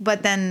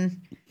 but then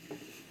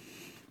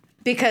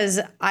because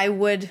I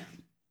would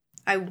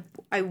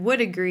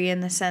agree in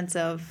the sense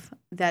of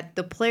that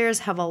the players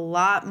have a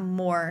lot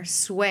more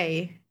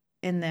sway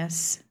in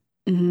this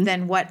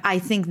than what I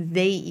think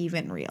they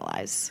even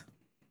realize.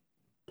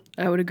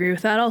 I would agree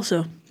with that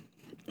also.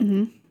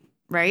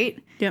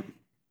 Right? Yep.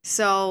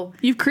 So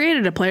You've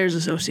created a players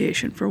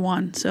association for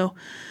one, so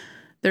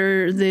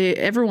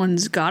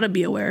everyone's got to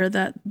be aware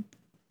that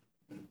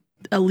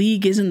a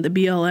league isn't the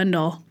be all end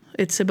all.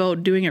 It's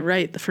about doing it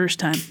right the first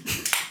time,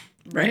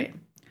 right?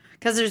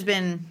 Because there's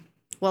been,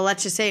 well,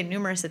 let's just say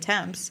numerous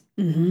attempts.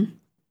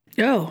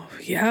 Oh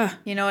yeah,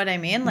 You know what I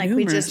mean? Like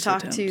we Numerous just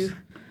talked to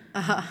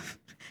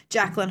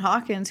Jacqueline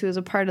Hawkins, who was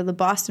a part of the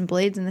Boston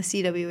Blades in the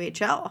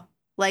CWHL.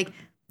 Like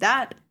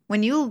that.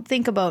 When you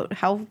think about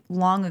how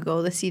long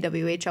ago the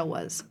CWHL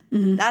was,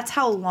 that's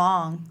how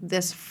long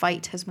this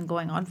fight has been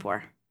going on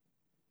for.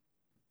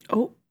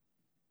 Oh,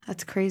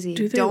 that's crazy.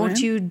 Do they Don't win?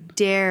 you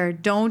dare.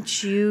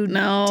 Don't you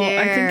no,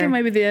 dare. I think it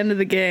might be the end of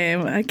the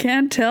game. I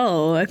can't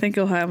tell. I think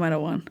Ohio might have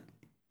won.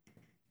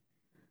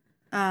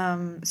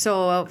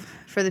 So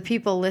for the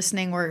people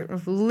listening, we're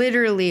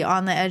literally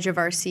on the edge of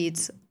our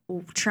seats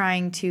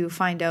trying to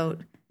find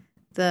out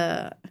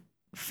the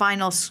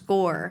final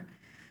score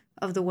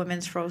of the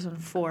women's Frozen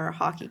Four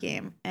hockey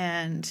game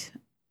and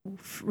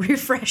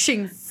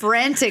refreshing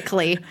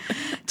frantically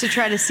to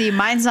try to see.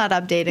 Mine's not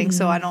updating,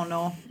 so I don't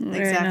know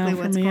exactly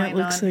what's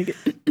going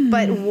on.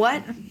 But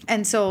what?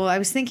 And so I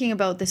was thinking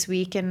about this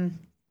week and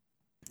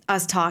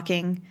us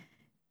talking,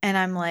 and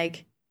I'm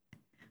like,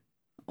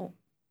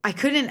 I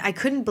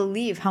couldn't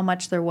believe how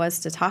much there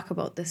was to talk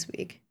about this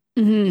week.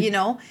 You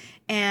know,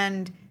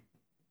 and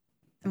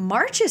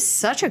March is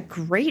such a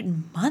great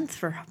month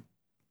for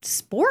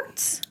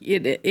sports.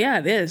 It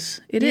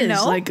is. It You is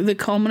know? like the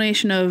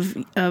culmination of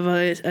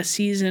a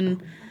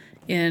season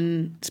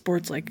in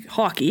sports like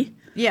hockey.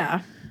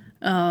 Yeah.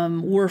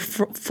 We're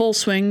full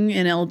swing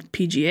in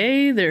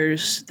LPGA.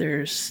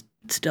 There's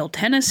still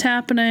tennis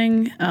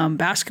happening.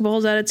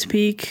 Basketball's at its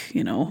peak.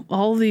 You know,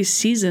 all of these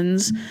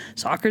seasons.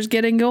 Soccer's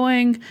getting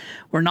going.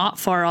 We're not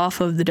far off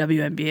of the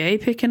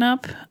WNBA picking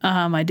up.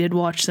 I did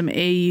watch some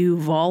AU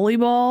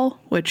volleyball,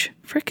 which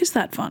frick is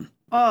that fun.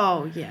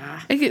 Oh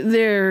yeah.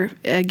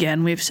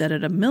 Again, we've said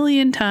it a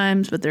million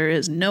times, but there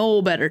is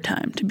no better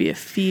time to be a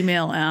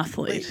female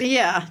athlete.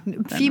 Yeah,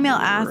 female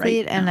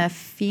athlete right and now. a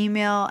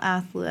female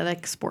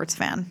athletic sports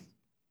fan.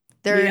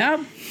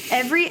 Yeah.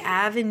 Every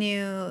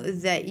avenue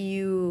that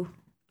you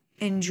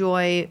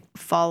enjoy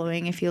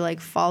following, if you like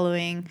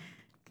following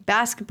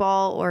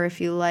basketball or if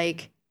you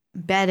like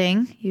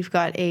betting, you've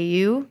got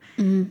AU.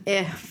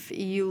 If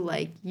you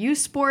like U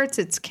Sports,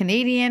 it's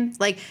Canadian.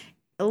 Like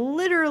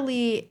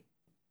literally,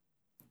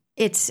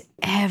 it's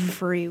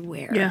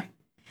everywhere. Yeah.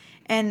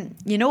 And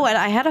you know what?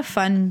 I had a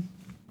fun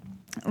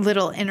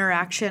little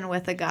interaction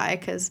with a guy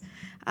because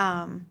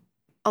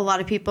a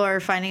lot of people are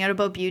finding out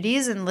about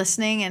beauties and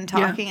listening and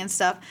talking and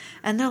stuff.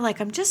 And they're like,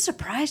 I'm just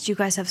surprised you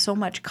guys have so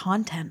much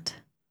content.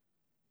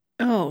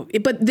 Oh,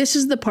 but this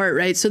is the part,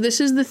 right? So this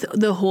is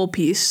the whole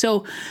piece.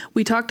 So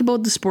we talked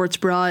about the sports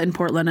bra in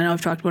Portland. I know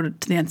I've talked about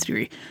it to the nth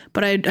degree.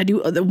 But I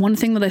do, the one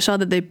thing that I saw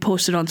that they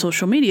posted on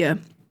social media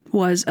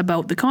was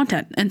about the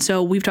content. And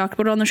so we've talked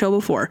about it on the show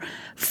before.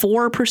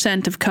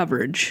 4% of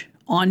coverage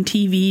on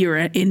TV or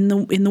in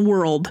the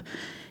world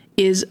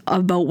is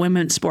about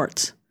women's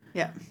sports.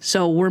 Yeah.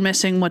 So we're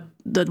missing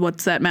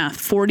what's that math?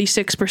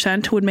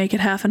 46% would make it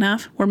half and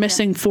half. We're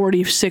missing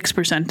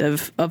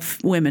 46%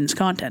 of women's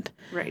content.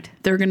 Right.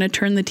 They're going to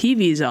turn the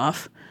TVs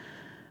off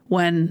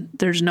when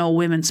there's no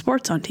women's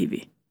sports on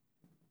TV.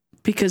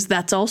 Because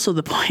that's also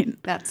the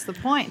point. That's the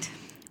point.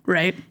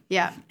 Right?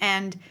 Yeah.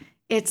 And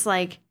it's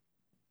like,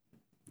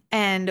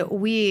 and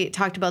we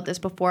talked about this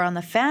before on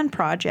the Fan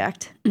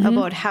Project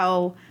about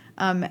how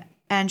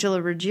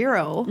Angela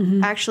Ruggiero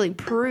actually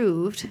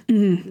proved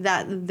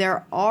that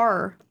there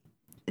are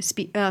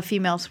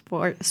female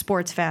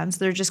sports fans.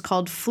 They're just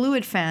called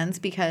fluid fans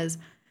because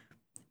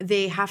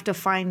they have to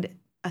find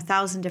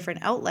 1,000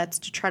 different outlets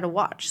to try to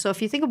watch. So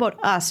if you think about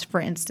us, for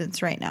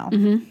instance, right now,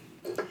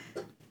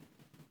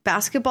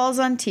 basketball's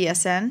on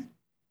TSN.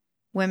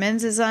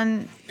 Women's is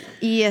on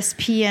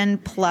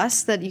ESPN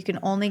Plus that you can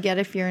only get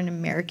if you're an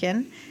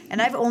American. And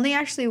I've only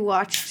actually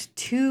watched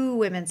 2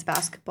 women's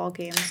basketball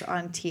games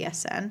on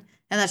TSN.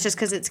 And that's just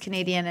because it's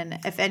Canadian. And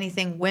if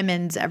anything,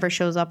 women's ever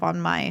shows up on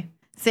my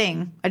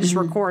thing, I just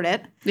record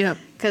it. Yeah.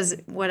 Because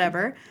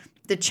whatever.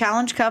 The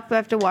Challenge Cup I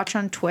have to watch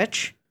on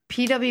Twitch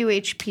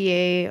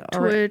PWHPA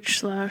or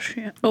Twitch / yeah.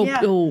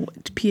 Yeah.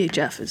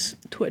 PHF is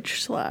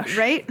Twitch /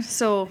 right.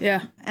 So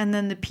Yeah. and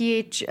then the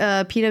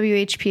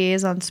PWHPA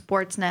is on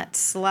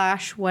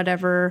Sportsnet /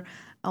 whatever.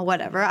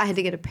 I had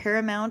to get a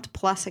Paramount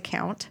Plus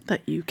account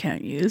that you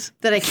can't use.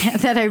 that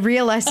I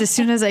realized as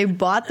soon as I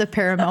bought the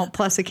Paramount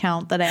Plus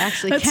account that I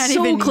actually That's can't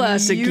so even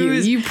classic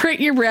use. you. You print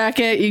your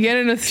bracket, you get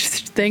into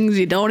things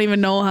you don't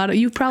even know how to.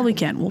 You probably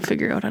can. We'll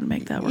figure out how to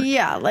make that work.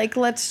 Yeah, like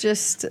let's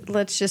just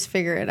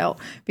figure it out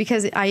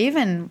because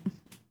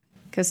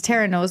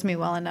Tara knows me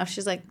well enough.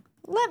 She's like,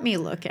 let me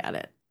look at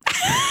it.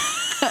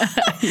 I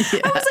was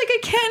like, I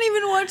can't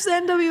even watch the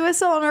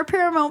NWSL on our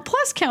Paramount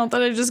Plus count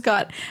that I just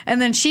got.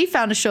 And then she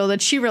found a show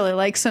that she really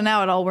likes, so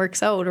now it all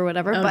works out or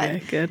whatever.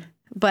 Okay, good.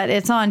 But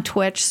it's on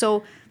Twitch,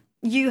 so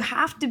you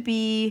have to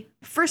be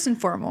first and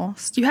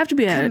foremost. You have to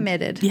be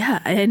committed.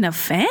 And a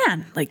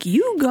fan. Like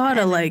you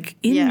gotta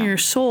in yeah. your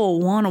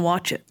soul want to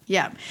watch it.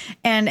 Yeah,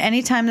 and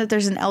anytime that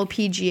there's an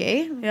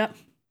LPGA Yep.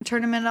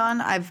 tournament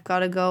on, I've got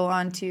to go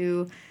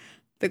onto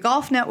the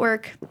Golf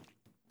Network.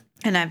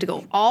 And I have to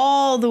go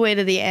all the way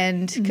to the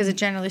end because it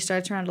generally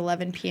starts around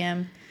 11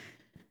 p.m.,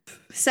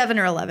 7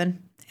 or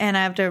 11. And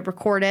I have to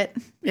record it.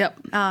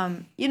 Yep.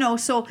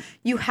 So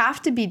you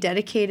have to be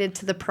dedicated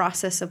to the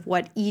process of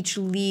what each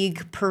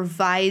league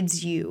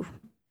provides you,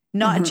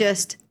 not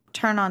just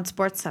turn on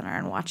SportsCenter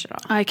and watch it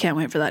all. I can't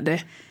wait for that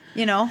day.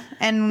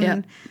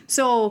 And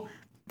so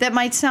that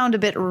might sound a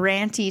bit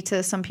ranty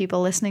to some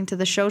people listening to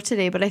the show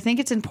today, but I think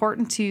it's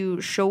important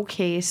to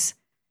showcase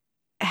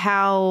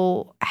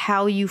how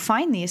you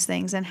find these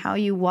things and how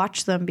you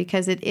watch them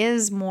because it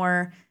is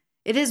more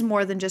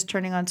than just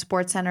turning on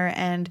SportsCenter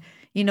and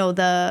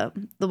the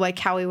like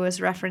Howie was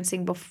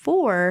referencing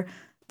before,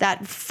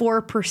 that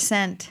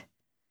 4%.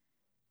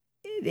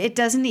 It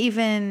doesn't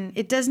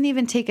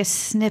even take a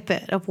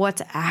snippet of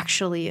what's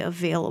actually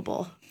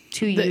available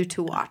to you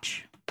to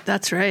watch.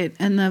 That's right.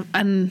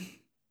 And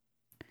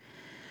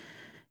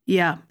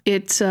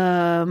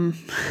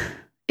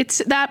it's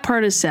that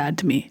part is sad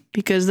to me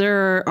because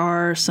there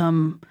are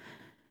some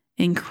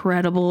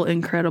incredible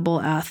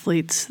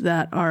athletes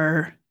that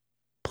are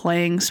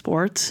playing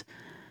sports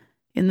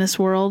in this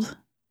world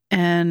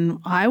and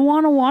I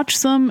want to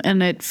watch them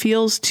and it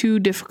feels too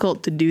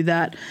difficult to do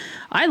that.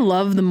 I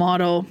love the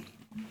motto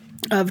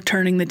of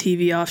turning the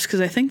TV off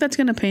because I think that's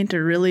going to paint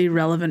a really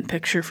relevant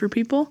picture for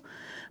people.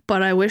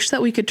 But I wish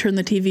that we could turn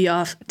the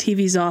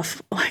TVs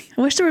off. I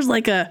wish there was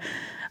like a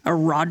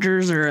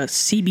Rogers or a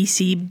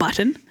CBC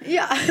button.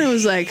 Yeah. It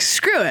was like,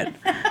 screw it.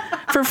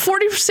 For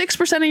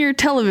 46% of your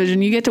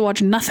television, you get to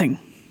watch nothing.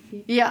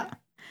 Yeah.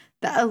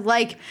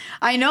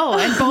 I know.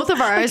 And both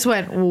of our eyes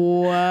went,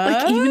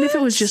 what? Even if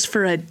it was just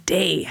for a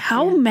day,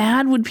 how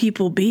mad would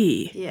people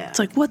be? Yeah. It's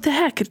like, what the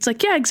heck? It's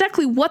like, yeah,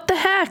 exactly. What the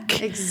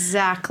heck?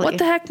 Exactly. What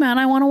the heck, man?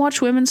 I want to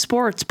watch women's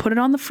sports. Put it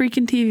on the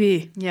freaking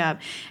TV. Yeah.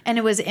 And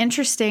it was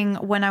interesting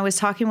when I was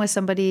talking with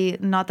somebody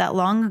not that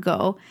long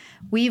ago,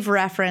 we've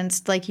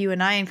referenced, like you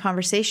and I in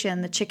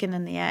conversation, the chicken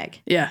and the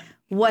egg. Yeah.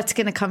 What's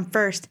going to come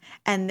first?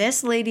 And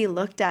this lady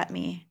looked at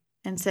me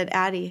and said,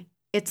 Addie,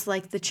 it's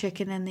like the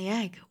chicken and the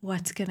egg.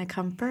 What's going to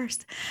come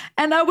first?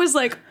 And I was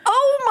like,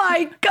 oh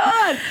my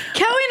God.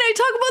 Kelly and I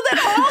talk about that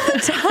all the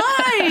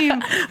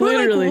time. We're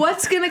Literally. like,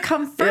 what's going to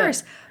come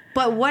first? Yeah.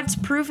 But what's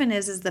proven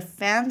is the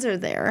fans are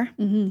there.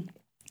 Mm-hmm.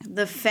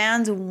 The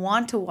fans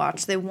want to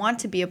watch. They want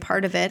to be a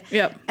part of it.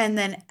 Yep. And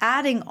then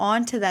adding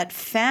on to that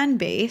fan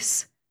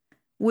base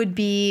would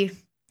be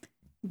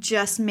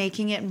just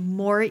making it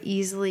more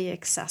easily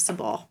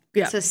accessible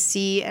to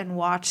see and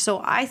watch. So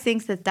I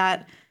think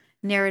that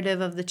narrative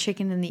of the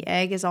chicken and the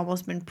egg has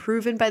almost been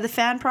proven by the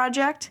Fan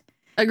Project.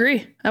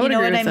 Agree. I would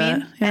agree with that. You know what I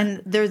mean? Yeah.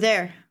 And they're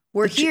there.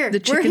 We're here.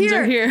 The chickens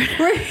are here.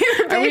 We're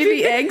here, baby. Are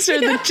we the eggs or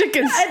the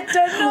chickens? I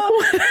don't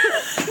know.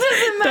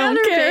 Doesn't matter,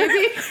 Don't care.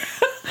 baby.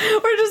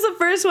 We're just the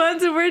first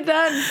ones and we're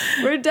done.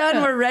 We're done.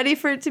 Yeah. We're ready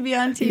for it to be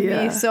on TV.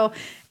 Yeah. So,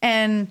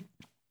 and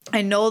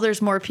I know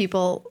there's more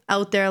people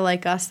out there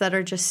like us that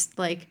are just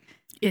like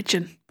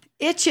itching.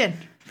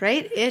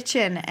 Right?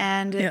 Itching.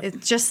 And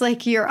it's just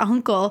like your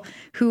uncle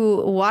who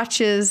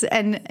watches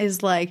and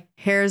is like,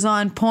 hair's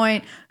on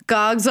point,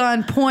 gogs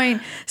on point,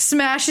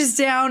 smashes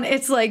down.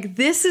 It's like,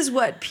 this is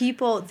what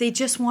people, they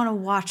just want to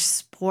watch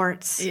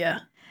sports. Yeah.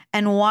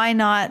 And why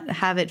not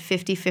have it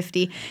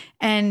 50-50?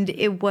 And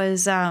it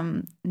was,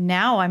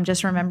 now I'm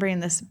just remembering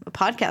this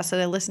podcast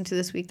that I listened to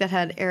this week that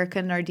had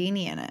Erica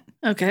Nardini in it.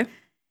 Okay.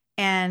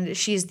 And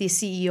she's the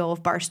CEO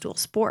of Barstool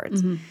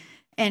Sports. Mm-hmm.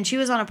 And she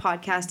was on a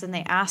podcast and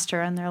they asked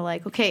her and they're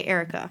like, okay,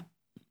 Erica,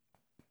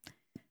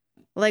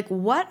 like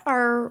what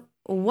are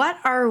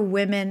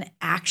women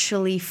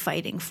actually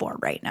fighting for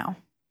right now?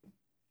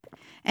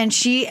 And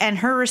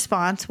her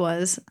response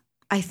was,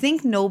 I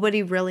think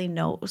nobody really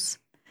knows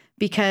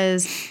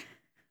because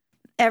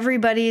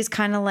everybody's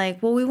kind of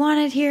like, well, we want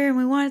it here and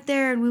we want it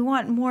there and we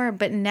want more.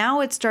 But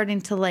now it's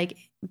starting to like,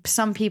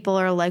 some people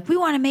are like, we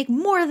want to make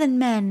more than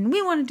men.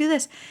 We want to do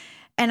this.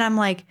 And I'm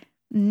like,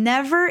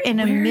 never in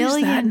a million. Where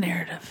is that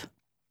narrative?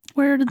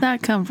 Where did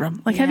that come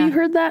from? Like, have you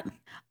heard that?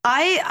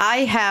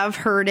 I have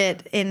heard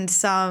it in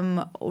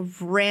some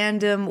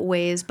random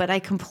ways, but I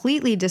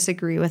completely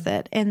disagree with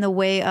it in the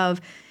way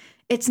of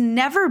it's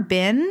never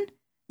been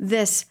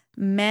this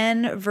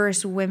men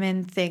versus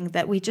women thing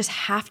that we just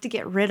have to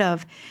get rid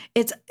of.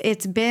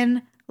 It's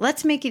been,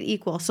 let's make it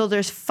equal. So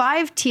there's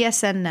 5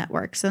 TSN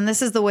networks, and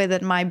this is the way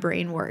that my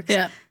brain works.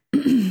 Yeah.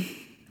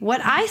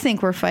 What I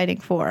think we're fighting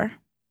for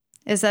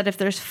is that if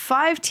there's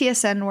 5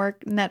 TSN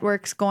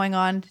networks going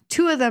on,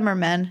 2 of them are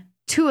men,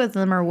 2 of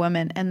them are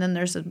women, and then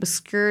there's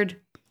obscured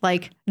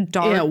like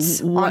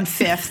darts on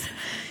 5th.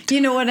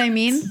 You know what I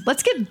mean?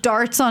 Let's get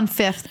darts on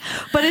 5th.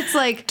 But it's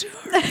like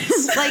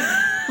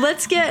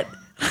let's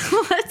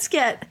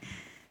get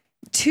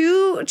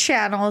 2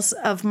 channels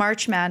of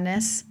March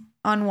Madness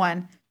on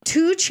 1,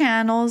 2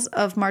 channels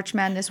of March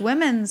Madness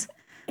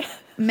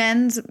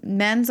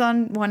men's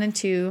on 1 and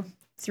 2,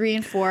 3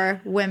 and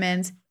 4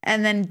 women's,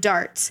 and then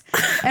darts.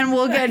 And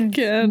we'll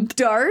get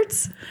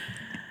darts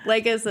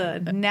like as a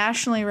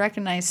nationally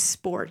recognized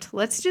sport.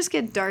 Let's just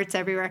get darts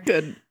everywhere.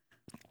 Good.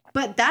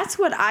 But that's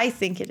what I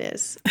think it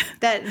is.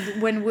 That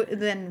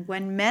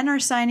when men are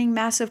signing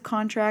massive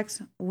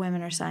contracts,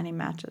 women are signing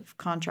massive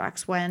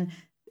contracts. When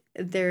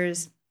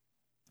there's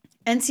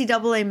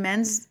NCAA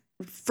men's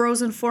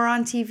Frozen 4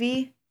 on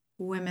TV,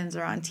 women's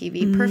are on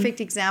TV. Mm-hmm.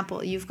 Perfect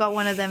example. You've got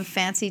one of them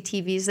fancy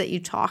TVs that you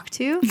talk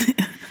to.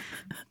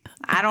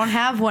 I don't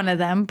have one of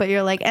them, but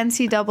you're like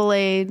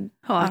NCAA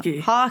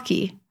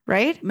hockey,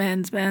 right?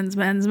 Men's, and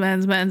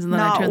then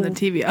I turn the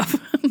TV off.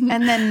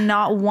 And then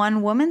not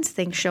one woman's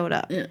thing showed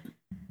up. Yeah.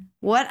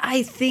 What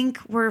I think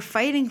we're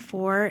fighting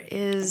for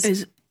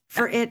is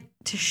for it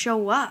to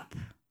show up.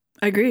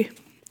 I agree.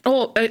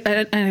 Oh,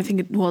 and I think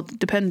it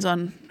depends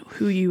on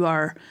who you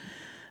are,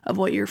 of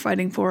what you're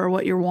fighting for or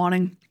what you're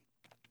wanting.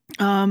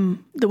 The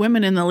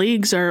women in the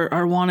leagues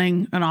are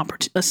wanting an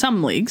opportunity.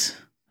 Some leagues,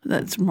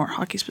 that's more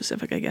hockey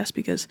specific, I guess,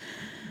 because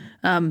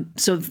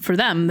so for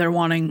them, they're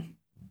wanting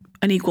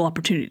an equal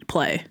opportunity to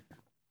play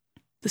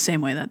the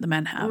same way that the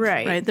men have.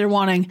 Right. They're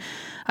wanting,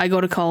 I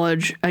go to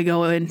college, I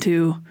go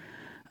into,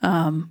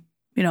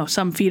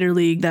 some feeder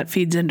league that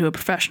feeds into a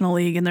professional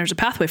league, and there's a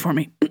pathway for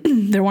me.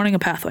 They're wanting a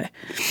pathway.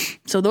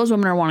 So those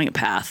women are wanting a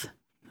path.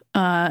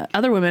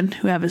 Other women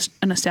who have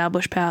an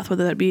established path,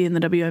 whether that be in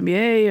the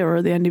WNBA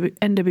or the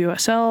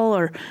NWSL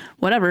or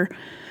whatever,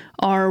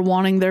 are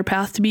wanting their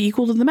path to be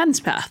equal to the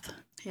men's path.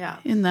 Yeah.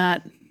 In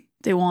that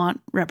they want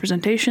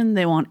representation,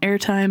 they want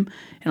airtime.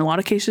 In a lot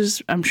of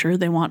cases, I'm sure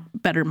they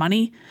want better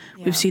money.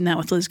 Yeah. We've seen that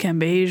with Liz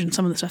Cambage and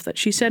some of the stuff that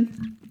she said.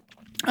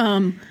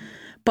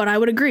 But I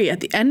would agree, at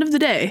the end of the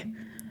day,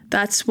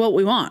 that's what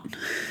we want.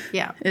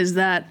 Yeah. Is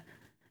that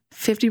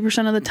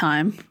 50% of the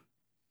time,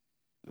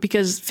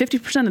 because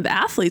 50% of the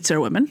athletes are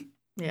women.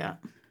 Yeah.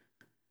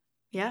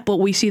 Yeah. But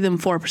we see them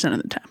 4%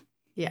 of the time.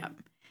 Yeah.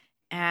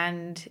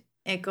 And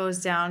it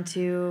goes down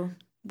to,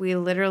 we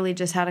literally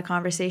just had a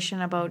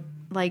conversation about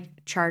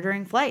like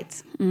chartering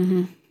flights.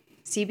 Mm-hmm.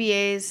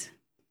 CBAs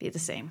be the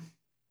same.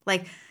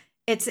 Like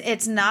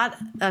it's not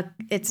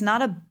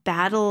a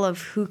battle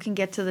of who can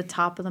get to the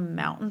top of the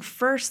mountain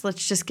first.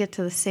 Let's just get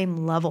to the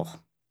same level.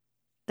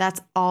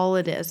 That's all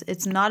it is.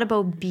 It's not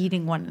about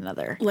beating one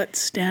another. Let's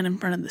stand in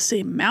front of the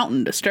same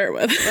mountain to start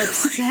with.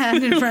 Let's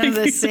stand in front of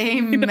the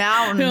same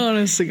mountain.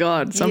 Honest to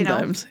God,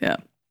 sometimes, yeah.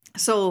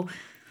 So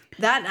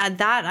that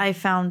I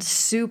found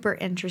super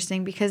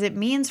interesting, because it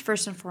means,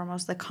 first and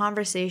foremost, the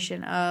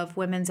conversation of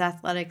women's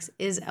athletics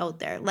is out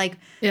there. Like,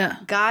 yeah,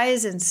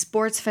 guys and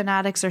sports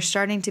fanatics are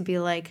starting to be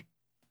like,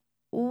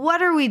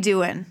 what are we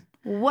doing?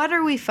 What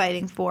are we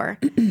fighting for?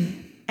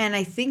 And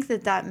I think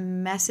that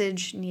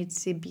message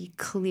needs to be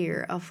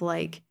clear of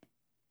like,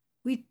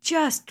 we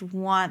just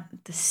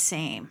want the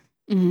same.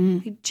 Mm-hmm.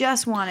 We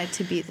just want it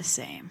to be the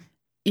same.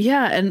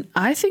 Yeah, and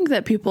I think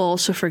that people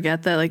also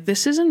forget that, like,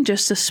 this isn't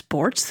just a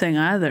sports thing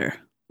either.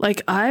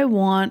 Like, we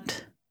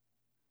want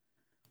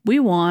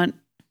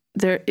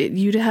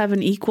you to have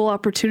an equal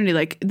opportunity.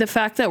 Like, the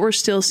fact that we're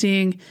still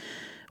seeing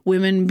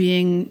women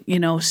being,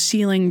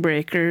 ceiling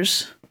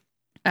breakers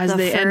as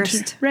they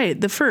enter. Right,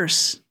 the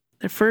first.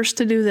 They're first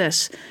to do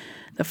this.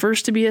 The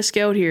first to be a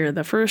scout here.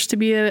 The first to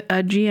be a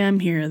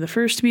GM here. The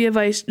first to be a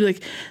vice,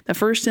 like, the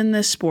first in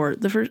this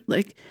sport. The first,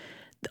 like,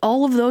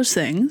 all of those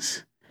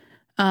things.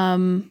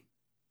 They're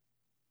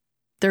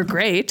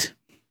great.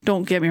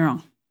 Don't get me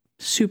wrong.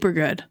 Super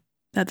good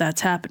that that's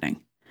happening.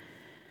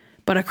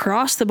 But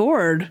across the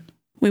board,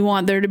 we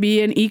want there to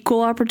be an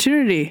equal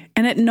opportunity,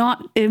 and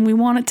we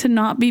want it to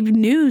not be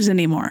news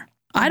anymore.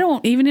 I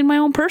don't, even in my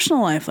own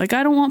personal life, like,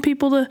 I don't want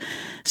people to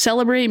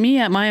celebrate me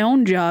at my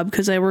own job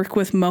because I work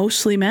with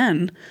mostly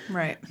men.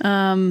 Right.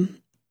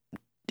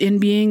 In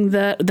being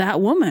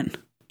that woman.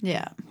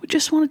 Yeah. We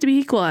just want it to be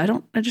equal. I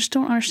just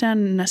don't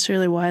understand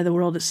necessarily why the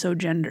world is so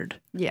gendered.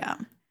 Yeah.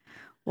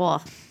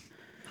 Well,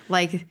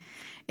 like,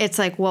 it's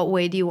like, what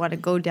way do you want to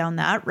go down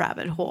that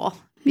rabbit hole?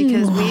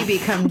 Because we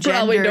become gendered.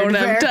 Probably don't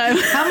have time.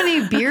 How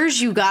many beers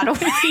you got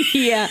away?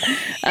 Yeah,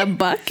 a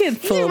bucket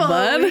full,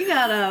 bud. We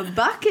got a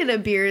bucket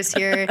of beers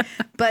here.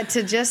 But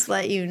to just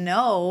let you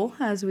know,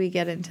 as we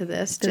get into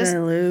this, just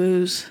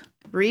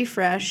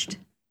refreshed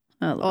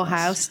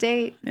Ohio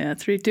State. Yeah,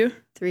 3-2.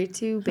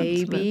 3-2,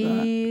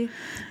 baby.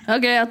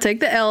 Okay, I'll take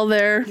the L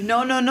there.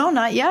 No,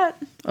 not yet.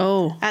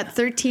 Oh. At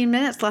 13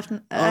 minutes left.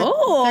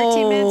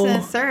 13 minutes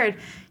and a third.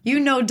 You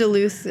know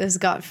Duluth has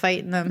got fight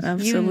in them.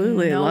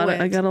 Absolutely. You know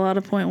I got a lot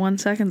of 0.1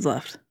 seconds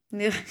left.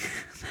 Yeah,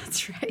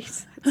 that's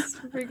right. That's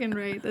freaking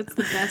right. That's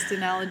the best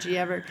analogy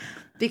ever.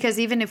 Because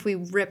even if we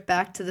rip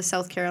back to the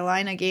South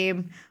Carolina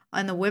game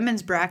on the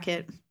women's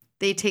bracket,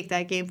 they take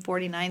that game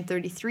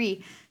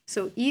 49-33.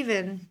 So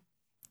even...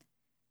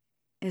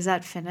 Is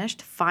that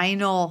finished?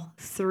 Final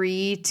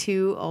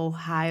 3-2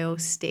 Ohio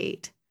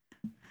State.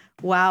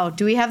 Wow.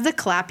 Do we have the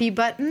clappy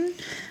button?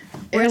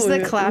 Where's the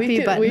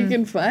clappy button? We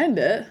can find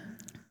it.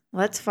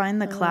 Let's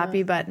find the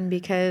clappy button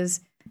because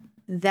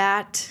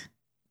that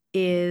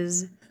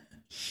is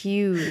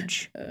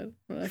huge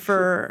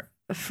for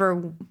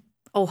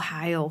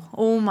Ohio.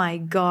 Oh my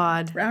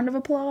God. Round of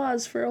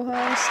applause for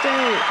Ohio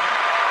State.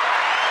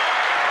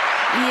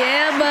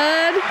 Yeah,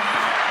 bud.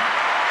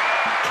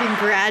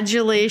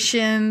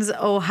 Congratulations,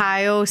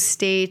 Ohio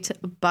State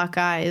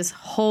Buckeyes.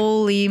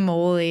 Holy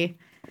moly.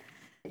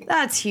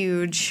 That's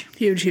huge.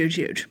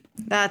 Huge.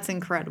 That's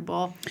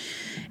incredible.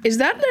 Is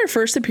that their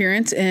first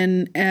appearance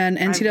in an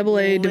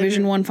NCAA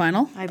Division I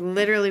final? I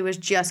literally was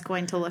just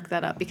going to look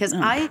that up because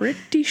I'm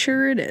pretty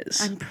sure it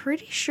is. I'm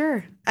pretty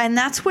sure. And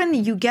that's when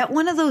you get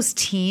one of those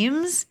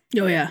teams.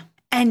 Oh, yeah.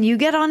 And you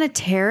get on a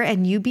tear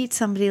and you beat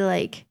somebody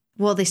like,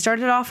 well, they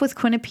started off with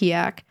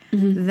Quinnipiac.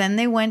 Mm-hmm. Then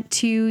they went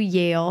to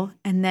Yale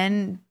and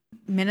then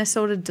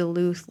Minnesota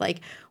Duluth. Like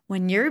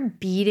when you're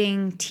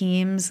beating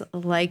teams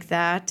like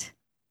that,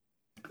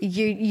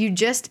 you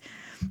just,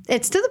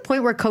 it's to the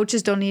point where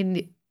coaches don't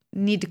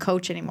need to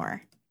coach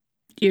anymore.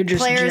 You're just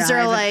players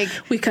jiving. Are like,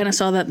 we kind of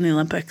saw that in the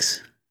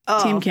Olympics.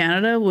 Oh, Team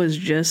Canada was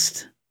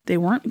just, they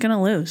weren't going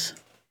to lose.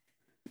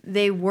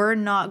 They were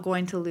not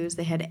going to lose.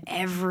 They had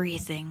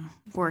everything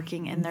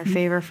working in their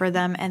favor for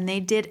them, and they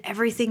did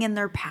everything in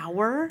their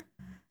power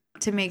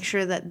to make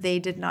sure that they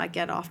did not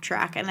get off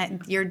track.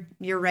 And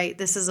you're right.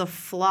 This is a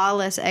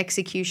flawless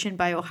execution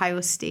by Ohio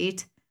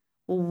State.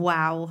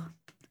 Wow.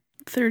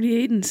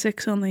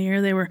 38-6 on the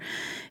year. They were.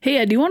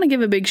 Hey, I do want to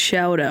give a big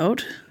shout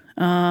out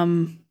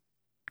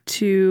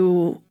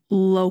to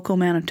local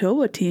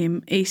Manitoba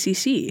team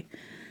ACC.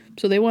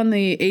 So they won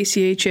the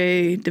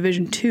ACHA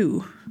Division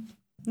II.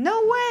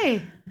 No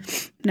way.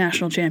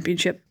 National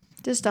championship.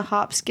 Just a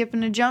hop, skip,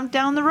 and a jump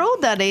down the road.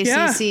 That ACC.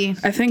 Yeah,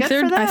 I think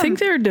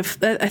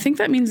I think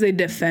that means they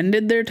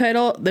defended their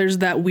title. There's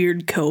that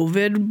weird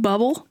COVID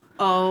bubble.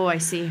 Oh, I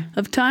see.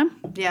 Of time.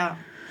 Yeah.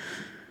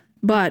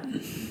 But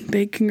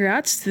big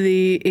congrats to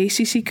the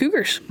ACC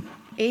Cougars.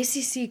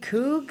 ACC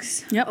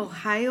Cougs. Yep.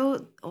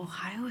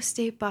 Ohio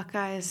State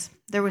Buckeyes.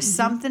 There was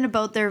something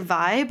about their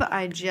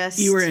vibe.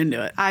 You were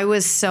into it. I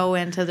was so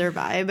into their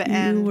vibe.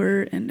 And you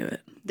were into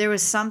it. There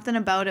was something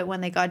about it when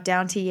they got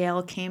down to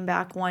Yale, came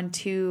back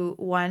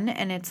 1-2-1,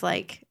 and it's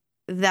like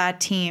that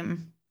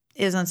team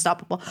is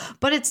unstoppable.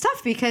 But it's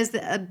tough because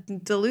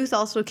Duluth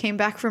also came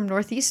back from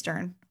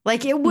Northeastern.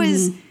 Like it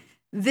was,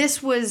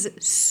 this was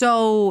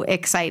so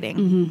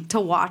exciting to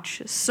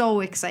watch. So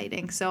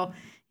exciting. So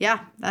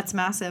yeah, that's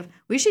massive.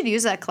 We should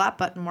use that clap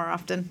button more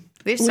often.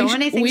 We have so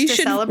many things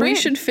to celebrate. We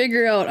should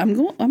figure out. I'm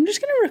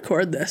just gonna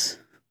record this.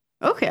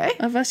 Okay.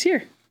 Of us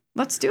here.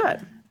 Let's do it.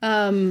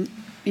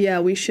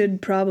 Yeah, we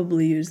should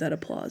probably use that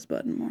applause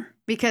button more.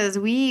 Because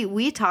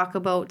we talk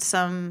about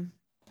some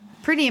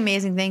pretty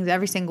amazing things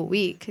every single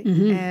week.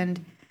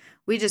 And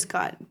we just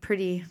got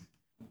pretty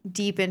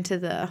deep into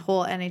the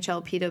whole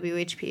NHL,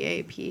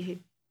 PWHPA,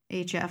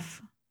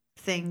 PHF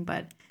thing.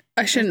 But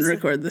I shouldn't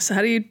record this.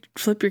 How do you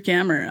flip your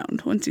camera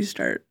around once you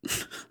start?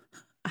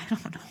 I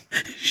don't know.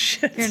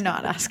 Shit. You're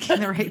not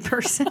asking the right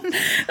person.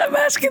 I'm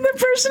asking the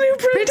person who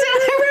printed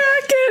the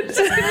bracket. I was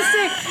going to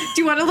say,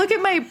 do you want to look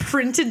at my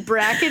printed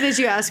bracket as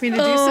you asked me to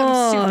do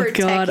some super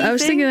God. techie I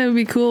was thing? thinking it would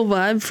be cool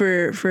vibe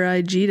for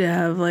IG to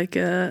have like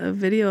a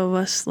video of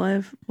us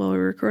live while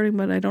we're recording,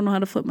 but I don't know how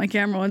to flip my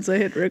camera once I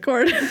hit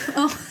record.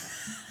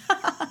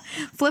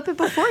 Flip it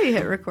before you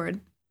hit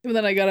record. But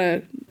then I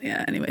gotta,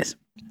 yeah, anyways,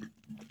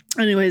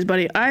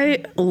 buddy,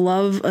 I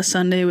love a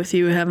Sunday with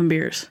you having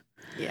beers.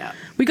 Yeah.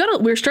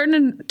 We're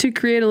starting to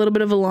create a little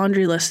bit of a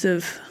laundry list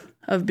of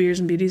Beers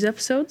and Beauties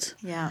episodes.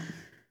 Yeah.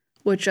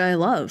 Which I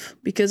love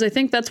because I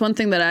think that's one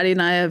thing that Addie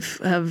and I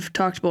have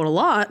talked about a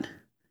lot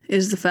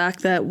is the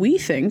fact that we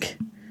think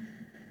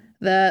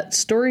that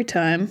story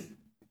time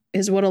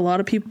is what a lot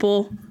of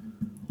people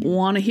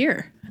want to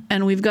hear.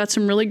 And we've got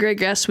some really great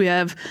guests. We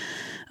have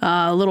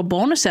a little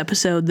bonus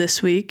episode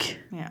this week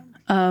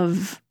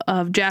of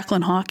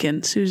Jacqueline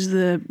Hawkins, who's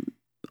the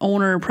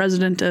owner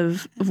president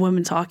of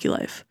Women's Hockey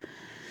Life.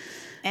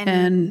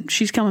 And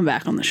she's coming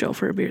back on the show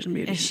for Beers and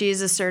Beauties. And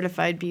she's a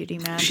certified beauty,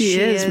 man. She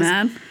is,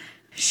 man.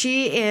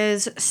 She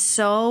is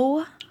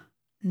so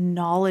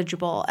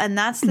knowledgeable. And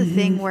that's the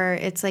thing where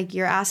it's like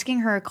you're asking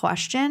her a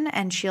question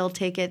and she'll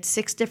take it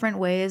 6 different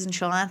ways and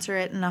she'll answer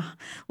it. And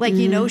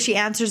she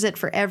answers it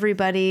for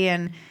everybody.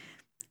 And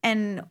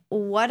And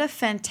what a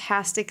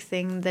fantastic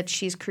thing that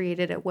she's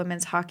created at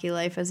Women's Hockey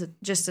Life as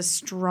just a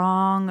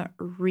strong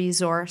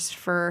resource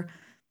for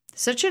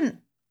such an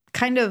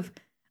kind of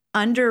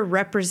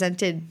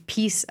underrepresented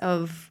piece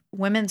of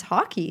women's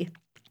hockey.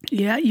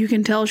 Yeah, you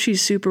can tell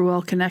she's super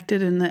well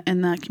connected in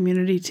that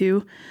community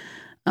too.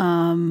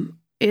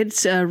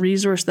 It's a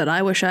resource that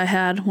I wish I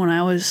had when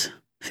I was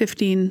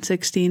 15,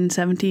 16,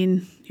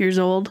 17 years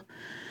old.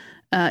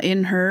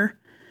 In her,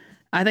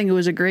 I think it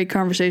was a great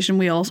conversation.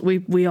 We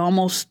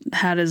almost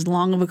had as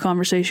long of a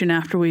conversation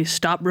after we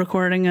stopped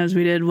recording as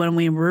we did when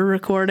we were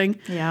recording.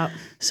 Yeah.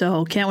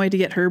 So can't wait to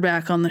get her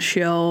back on the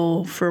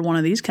show for one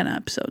of these kind of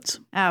episodes.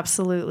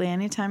 Absolutely.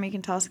 Anytime you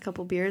can toss a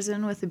couple beers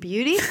in with a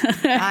beauty,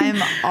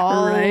 I'm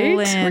all in.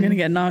 We're going to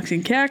get Noxie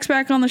and Cax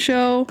back on the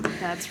show.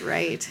 That's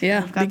right.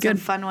 Yeah, we've got be some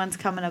good. fun ones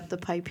coming up the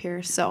pipe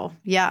here. So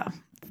yeah,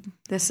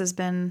 this is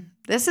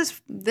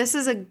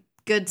a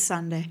good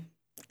Sunday.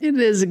 It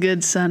is a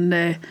good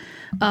Sunday.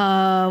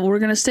 We're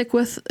going to stick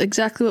with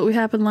exactly what we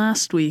happened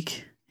last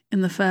week in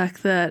the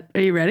fact that,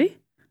 are you ready?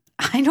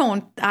 I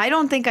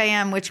don't think I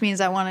am, which means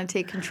I want to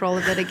take control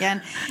of it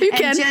again. You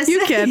can.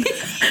 You can.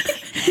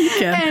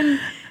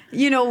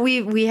 And,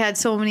 we had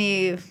so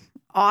many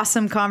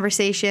awesome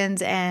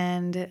conversations,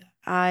 and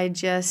I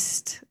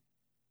just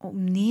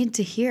need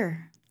to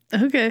hear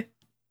Okay.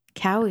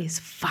 Cowie's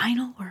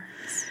final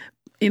words.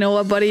 You know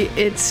what, buddy?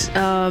 It's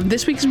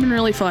this week's been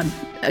really fun.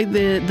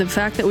 The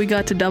fact that we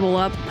got to double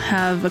up,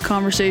 have a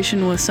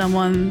conversation with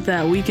someone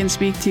that we can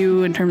speak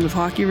to in terms of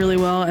hockey really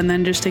well, and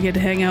then just to get to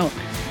hang out,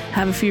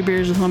 have a few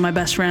beers with one of my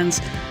best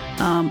friends.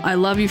 I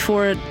love you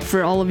for it.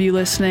 For all of you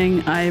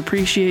listening, I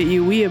appreciate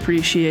you. We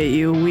appreciate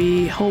you.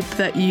 We hope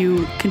that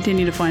you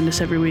continue to find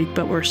us every week,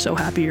 but we're so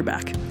happy you're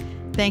back.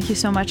 Thank you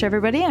so much,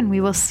 everybody, and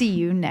we will see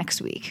you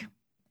next week.